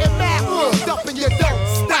 I'm getting mad, up and you don't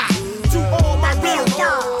stop. To all my real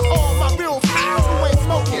pals who ain't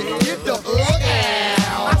smoking, get the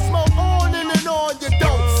I smoke on and on, you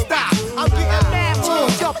don't stop. I'm getting mad,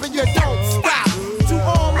 up and you don't stop. To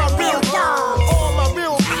all my real pals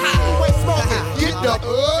who ain't smoking, get the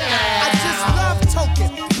I just love token,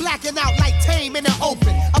 blacking out like Tame in the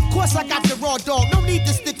open. Of course I got the raw dog, no need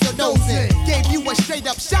to stick your nose in. Gave you a straight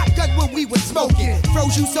up shotgun when we was smoking.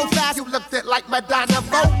 Froze you so fast you looked at like Madonna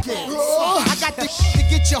Vulcan. I got the to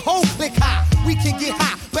get your whole click high. We can get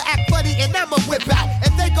high, but act funny and I'ma whip out.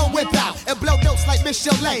 And they gon' whip out and blow notes like Miss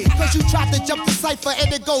Chalet. Cause you tried to jump the cypher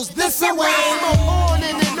and it goes this away. Smoke on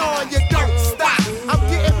and on, you don't stop. I'm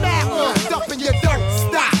getting mad, up and you don't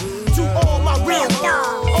stop. To all my real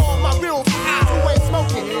pals who ain't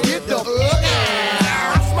smoking, get the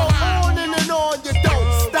I smoke on and on, you don't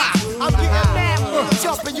stop. I'm getting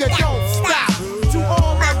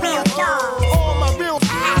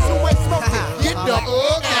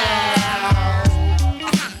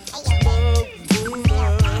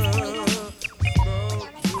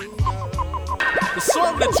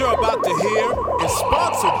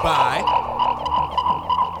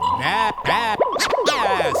Ass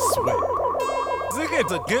sweat.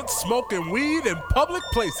 Niggas against smoking weed in public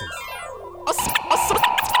places. A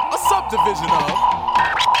subdivision of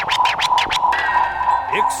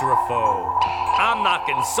Ixrapho. I'm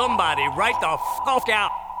knocking somebody right the f***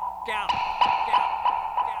 out.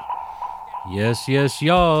 Yes,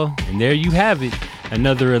 y'all. And there you have it.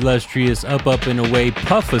 Another illustrious up and away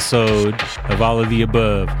puff-isode of all of the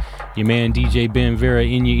above. Your man DJ Ben Vera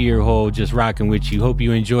in your ear hole, just rocking with you. Hope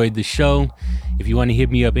you enjoyed the show. If you want to hit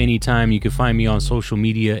me up anytime, you can find me on social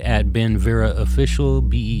media at Ben Vera Official,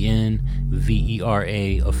 BenVera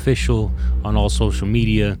Official on all social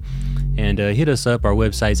media. And hit us up. Our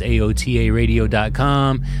website's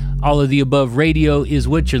AOTARadio.com. All of the above radio is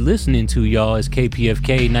what you're listening to, y'all. It's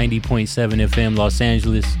KPFK 90.7 FM Los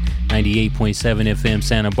Angeles, 98.7 FM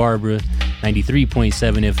Santa Barbara,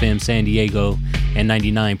 93.7 FM San Diego, and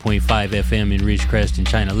 99.5 FM in Ridgecrest and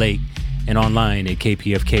China Lake, and online at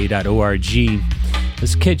kpfk.org.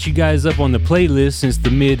 Let's catch you guys up on the playlist since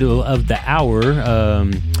the middle of the hour.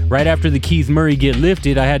 Right after the Keith Murray Get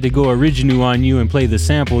Lifted, I had to go original on you and play the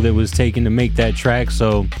sample that was taken to make that track.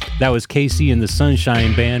 So that was Casey and the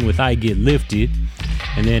Sunshine Band with I Get Lifted.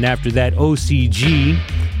 And then after that, OCG,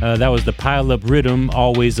 that was the Pile Up Rhythm,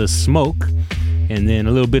 Always a Smoke. And then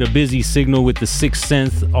a little bit of Busy Signal with the Sixth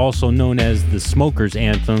Sense, also known as the Smoker's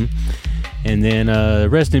Anthem. And then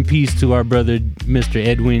rest in peace to our brother, Mr.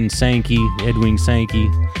 Edwin Sankey.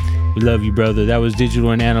 We love you, brother. That was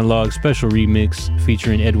Digital and Analog special remix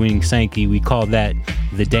featuring Edwin Sankey. We call that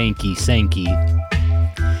the Danky Sankey.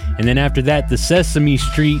 And then after that, the Sesame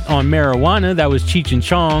Street on Marijuana. That was Cheech and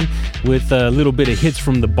Chong with a little bit of hits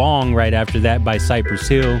from the Bong right after that by Cypress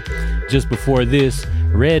Hill. Just before this,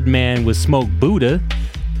 Redman with Smoke Buddha.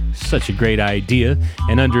 Such a great idea.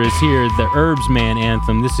 And under us here, the Herbs Man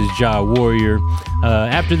anthem. This is Ja Warrior.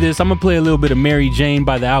 After this, I'm going to play a little bit of Mary Jane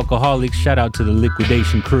by the Alcoholics. Shout out to the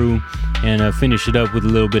Liquidation Crew. And finish it up with a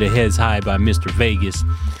little bit of Heads High by Mr. Vegas.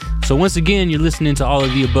 So once again, you're listening to All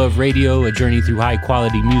of the Above Radio, a journey through high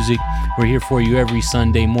quality music. We're here for you every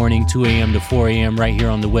Sunday morning, 2 a.m. to 4 a.m. right here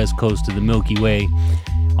on the west coast of the Milky Way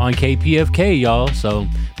on KPFK, y'all. So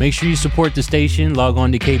make sure you support the station. Log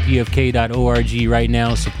on to kpfk.org right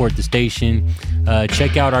now. Support the station.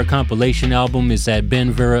 Check out our compilation album. It's at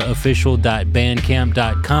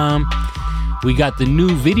benveraofficial.bandcamp.com. We got the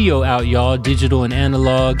new video out, y'all. Digital and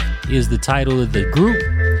Analog is the title of the group.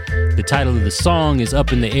 The title of the song is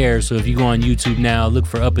Up in the Air. So if you go on YouTube now, look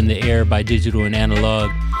for Up in the Air by Digital and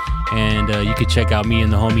Analog. And you can check out me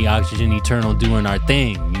and the homie Oxygen Eternal doing our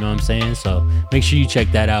thing. You know what I'm saying? So make sure you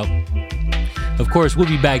check that out. Of course, we'll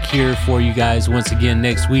be back here for you guys once again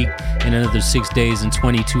next week in another 6 days and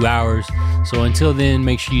 22 hours. So until then,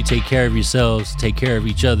 make sure you take care of yourselves, take care of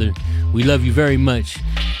each other. We love you very much.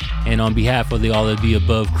 And on behalf of the All of the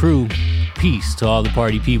Above crew, peace to all the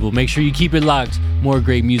party people. Make sure you keep it locked. More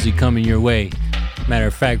great music coming your way. Matter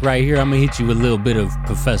of fact, right here, I'm going to hit you with a little bit of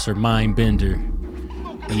Professor Mindbender.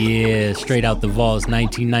 Yeah, straight out the vaults,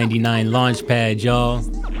 1999 Launchpad, y'all.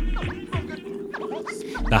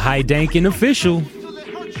 The High Dankin' Official.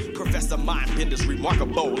 Professor Mindbender's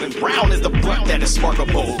remarkable, and brown is the blunt that is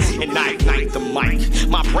sparkable. And I ignite the mic.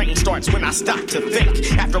 My brain starts when I stop to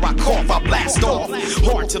think. After I cough, I blast off.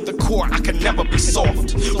 Hard to the core, I can never be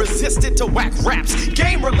soft. Resistant to whack raps,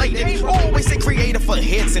 game related. Always a creative for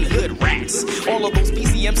heads and hood rats. All of those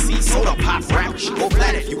PCMC soda pop raps. Go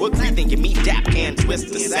flat if you agree, then give me dap and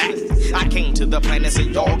twist the sack. I came to the planet so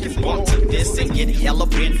y'all can bump to this and get hella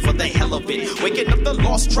bent for the hell of it. Waking up the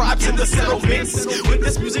lost tribes in the settlements. With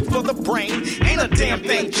this music for the brain, ain't a damn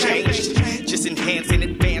thing changed. Just enhance and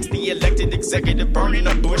advance the elected executive, burning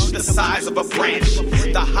a bush the size of a branch.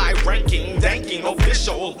 The high-ranking, danking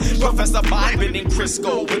official, Professor Mind-bending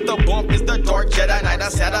Crisco. With the bump is the dark Jedi Knight, I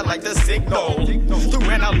satellite the signal. Through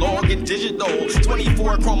analog and digital,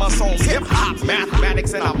 24 chromosomes, hip-hop,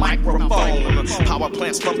 mathematics, and a microphone. Power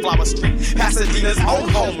plants from Flower Street, Pasadena's own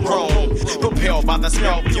homegrown. Propelled by the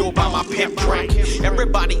smell, fueled by my pimp drink.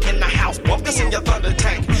 Everybody in the house, bump this in your thunder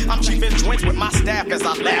tank. I'm chiefing joints with my staff as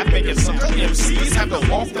I laugh, making sucker MCs have to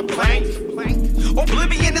walk the plank.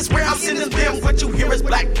 Oblivion is where I'm sending them. What you hear is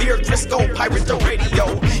Blackbeard, Crisco, pirate the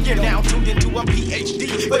radio. You're now tuned into a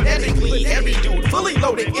PhD, phonetically heavy dude, fully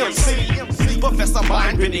loaded MC. Professor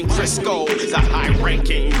Mind-bending Crisco, the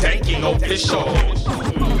high-ranking, danking official.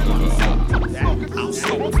 I'll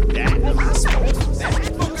smoke that. I'll smoke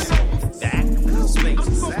that.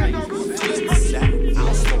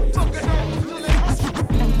 I'll smoke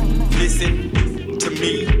that. Listen to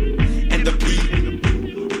me and the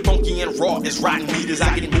beat. Funky and raw as rotten meat as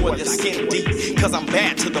I get more than skin deep. Cause I'm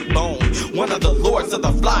bad to the bone. One of the lords of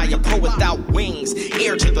the fly, a pro without wings. wings.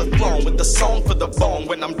 Heir to the throne with the song for the bone.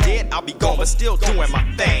 When I'm dead, I'll be gone, but still doing my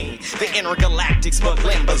thing. The intergalactic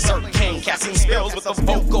smuggling berserk king, casting spells with the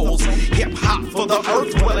vocals. Hip hop for the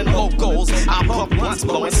earth dwelling locals. I pump blunts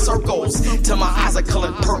blowing circles till my eyes are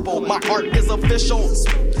colored purple. My art is official,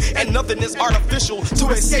 and nothing is artificial to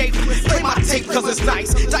escape. Play my tape cause it's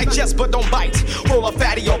nice. Digest but don't bite. Roll a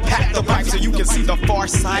fatty or pack the pipe so you can see the far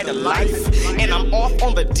side of life. And I'm off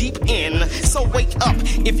on the deep end. So wake up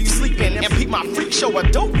if you sleeping and peep my freak show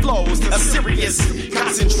of dope flows. A serious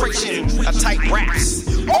concentration, a tight raps.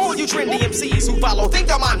 All you trendy MCs who follow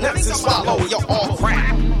think I'm my nuts and swallow. You're all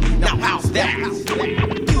crap. Now how's that?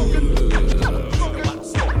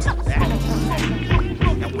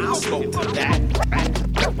 I'll smoke to that.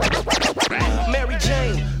 Mary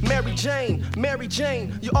Jane, Mary Jane, Mary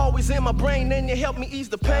Jane, you're always in my brain and you help me ease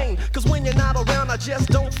the pain. Cause when you're not around, I just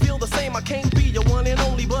don't feel the same. I can't be your one and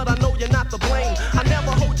only, but I know you're not to blame. I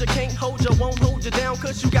never hold you, can't hold you, won't hold you down.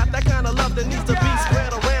 Cause you got that kind of love that needs to be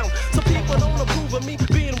spread around. So people don't approve of me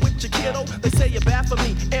being with your kiddo. They say you're bad for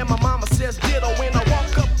me, and my mama says ditto. When I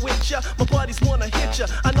walk up with ya, my buddies wanna hit ya.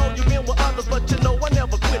 I know you've been with others, but you know I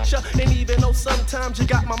never quit ya. And even though sometimes you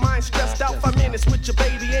got my mind stressed out, 5 minutes with your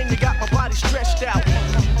baby and you got my body stretched out.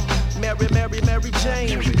 Mary, Mary, Mary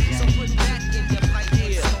Jane. So put that in your pipe.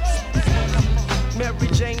 Yeah. Mary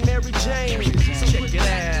Jane, Mary Jane. Check it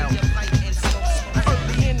out.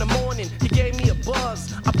 Early in the morning, you gave me a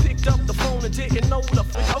buzz. I picked up the phone and didn't know who the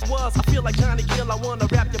fuck I was. I feel like Johnny Gill, I wanna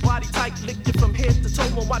wrap your body tight, lick you from head to toe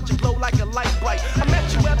and watch you glow like a light bright. I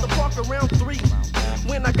met you at the park around 3.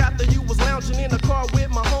 When I got there, you was lounging in the car with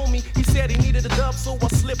my homie. He said he needed a dub, so I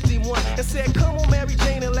slipped him one and said, come on, Mary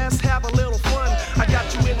Jane, and let's have a little fun. I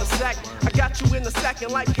got you in the sack, I got you in the sack,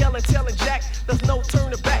 and like Helen telling Jack, there's no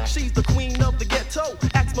turning back. She's the queen of the ghetto.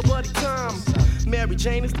 Ask my buddy Tom. Mary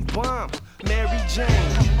Jane is the bomb. Mary Jane.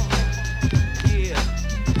 Yeah.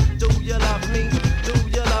 Do you love me? Do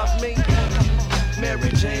you love me? Mary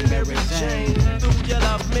Jane, Mary Jane. Do you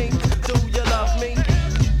love me? Do you love me?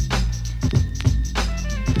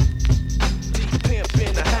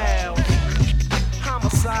 In the house,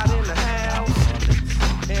 homicide in the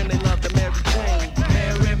house, and they love the Mary Jane.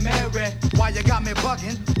 Mary, Mary, why you got me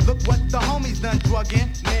bugging? Look what the homies done drugging.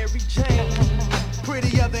 Mary Jane,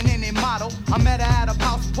 prettier than any model. I met her at a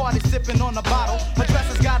house party sipping on a bottle. Her dress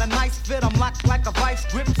has got a nice fit, I'm locked like a vice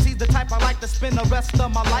grip. She's the type I like to spend the rest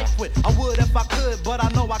of my life with. I would if I could, but I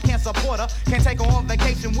know I can't support her. Can't take her on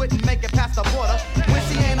vacation, wouldn't make it past the border. When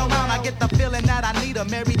she ain't around, I get the feeling that I need her.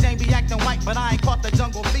 Mary Jane be acting white, but I ain't caught the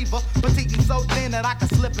jungle fever. Petite and so thin that I can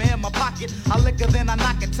slip her in my pocket. I lick her, then I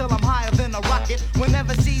knock it till I'm higher than a rocket.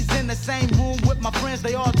 Whenever she's in the same room with my friends,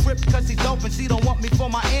 they all trip cause she's dope and she don't want me for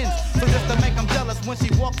my ends. So just to make them jealous, when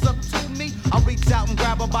she walks up to me, I reach out and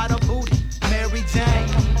grab her by the booty. Mary Jane.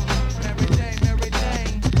 Mary Jane, Mary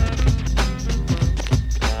Jane.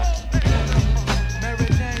 Mary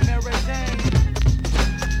Jane, Mary Jane.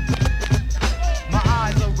 My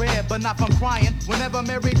eyes are red, but not from crying. Whenever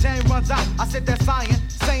Mary Jane runs out, I sit there sighing,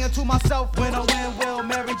 saying to myself, when will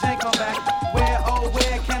Mary Jane come back? Where, oh,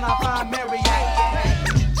 where can I find Mary?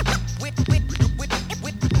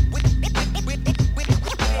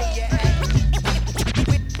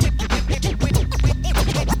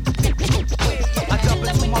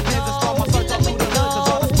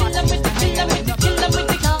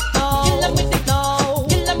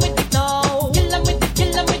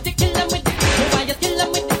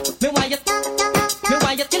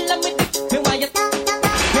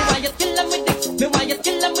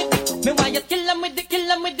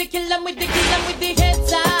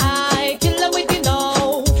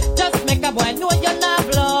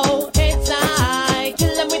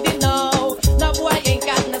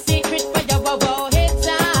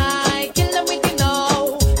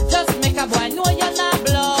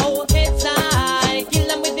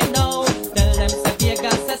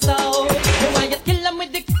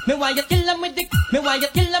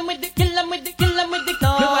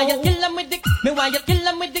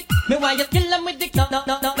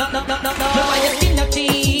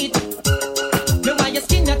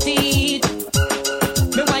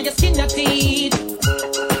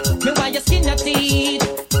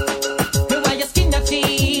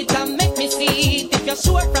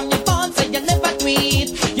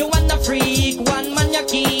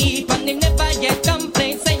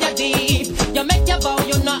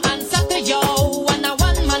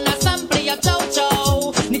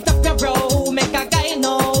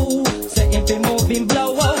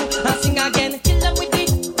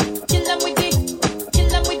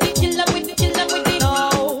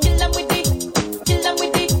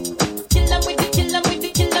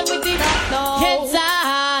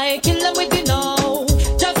 Kill 'em with the no.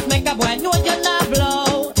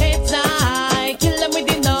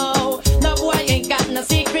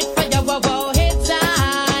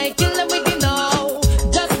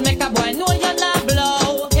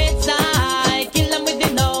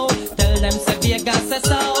 say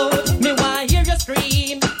so. Me want hear you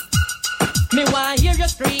scream. Me want hear you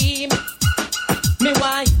scream. Me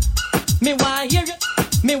want hear you.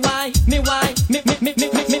 Me want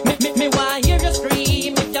hear you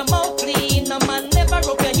scream. If your mouth clean, no man never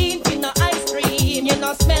rub your hint in no ice cream. You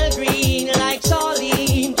no smell green like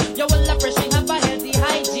Charlene. You will appreciate have a healthy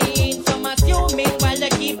hygiene. Some assuming while you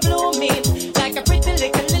keep blooming like a pretty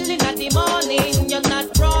little lily in the morning. You're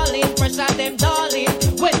not crawling, fresh out them darling.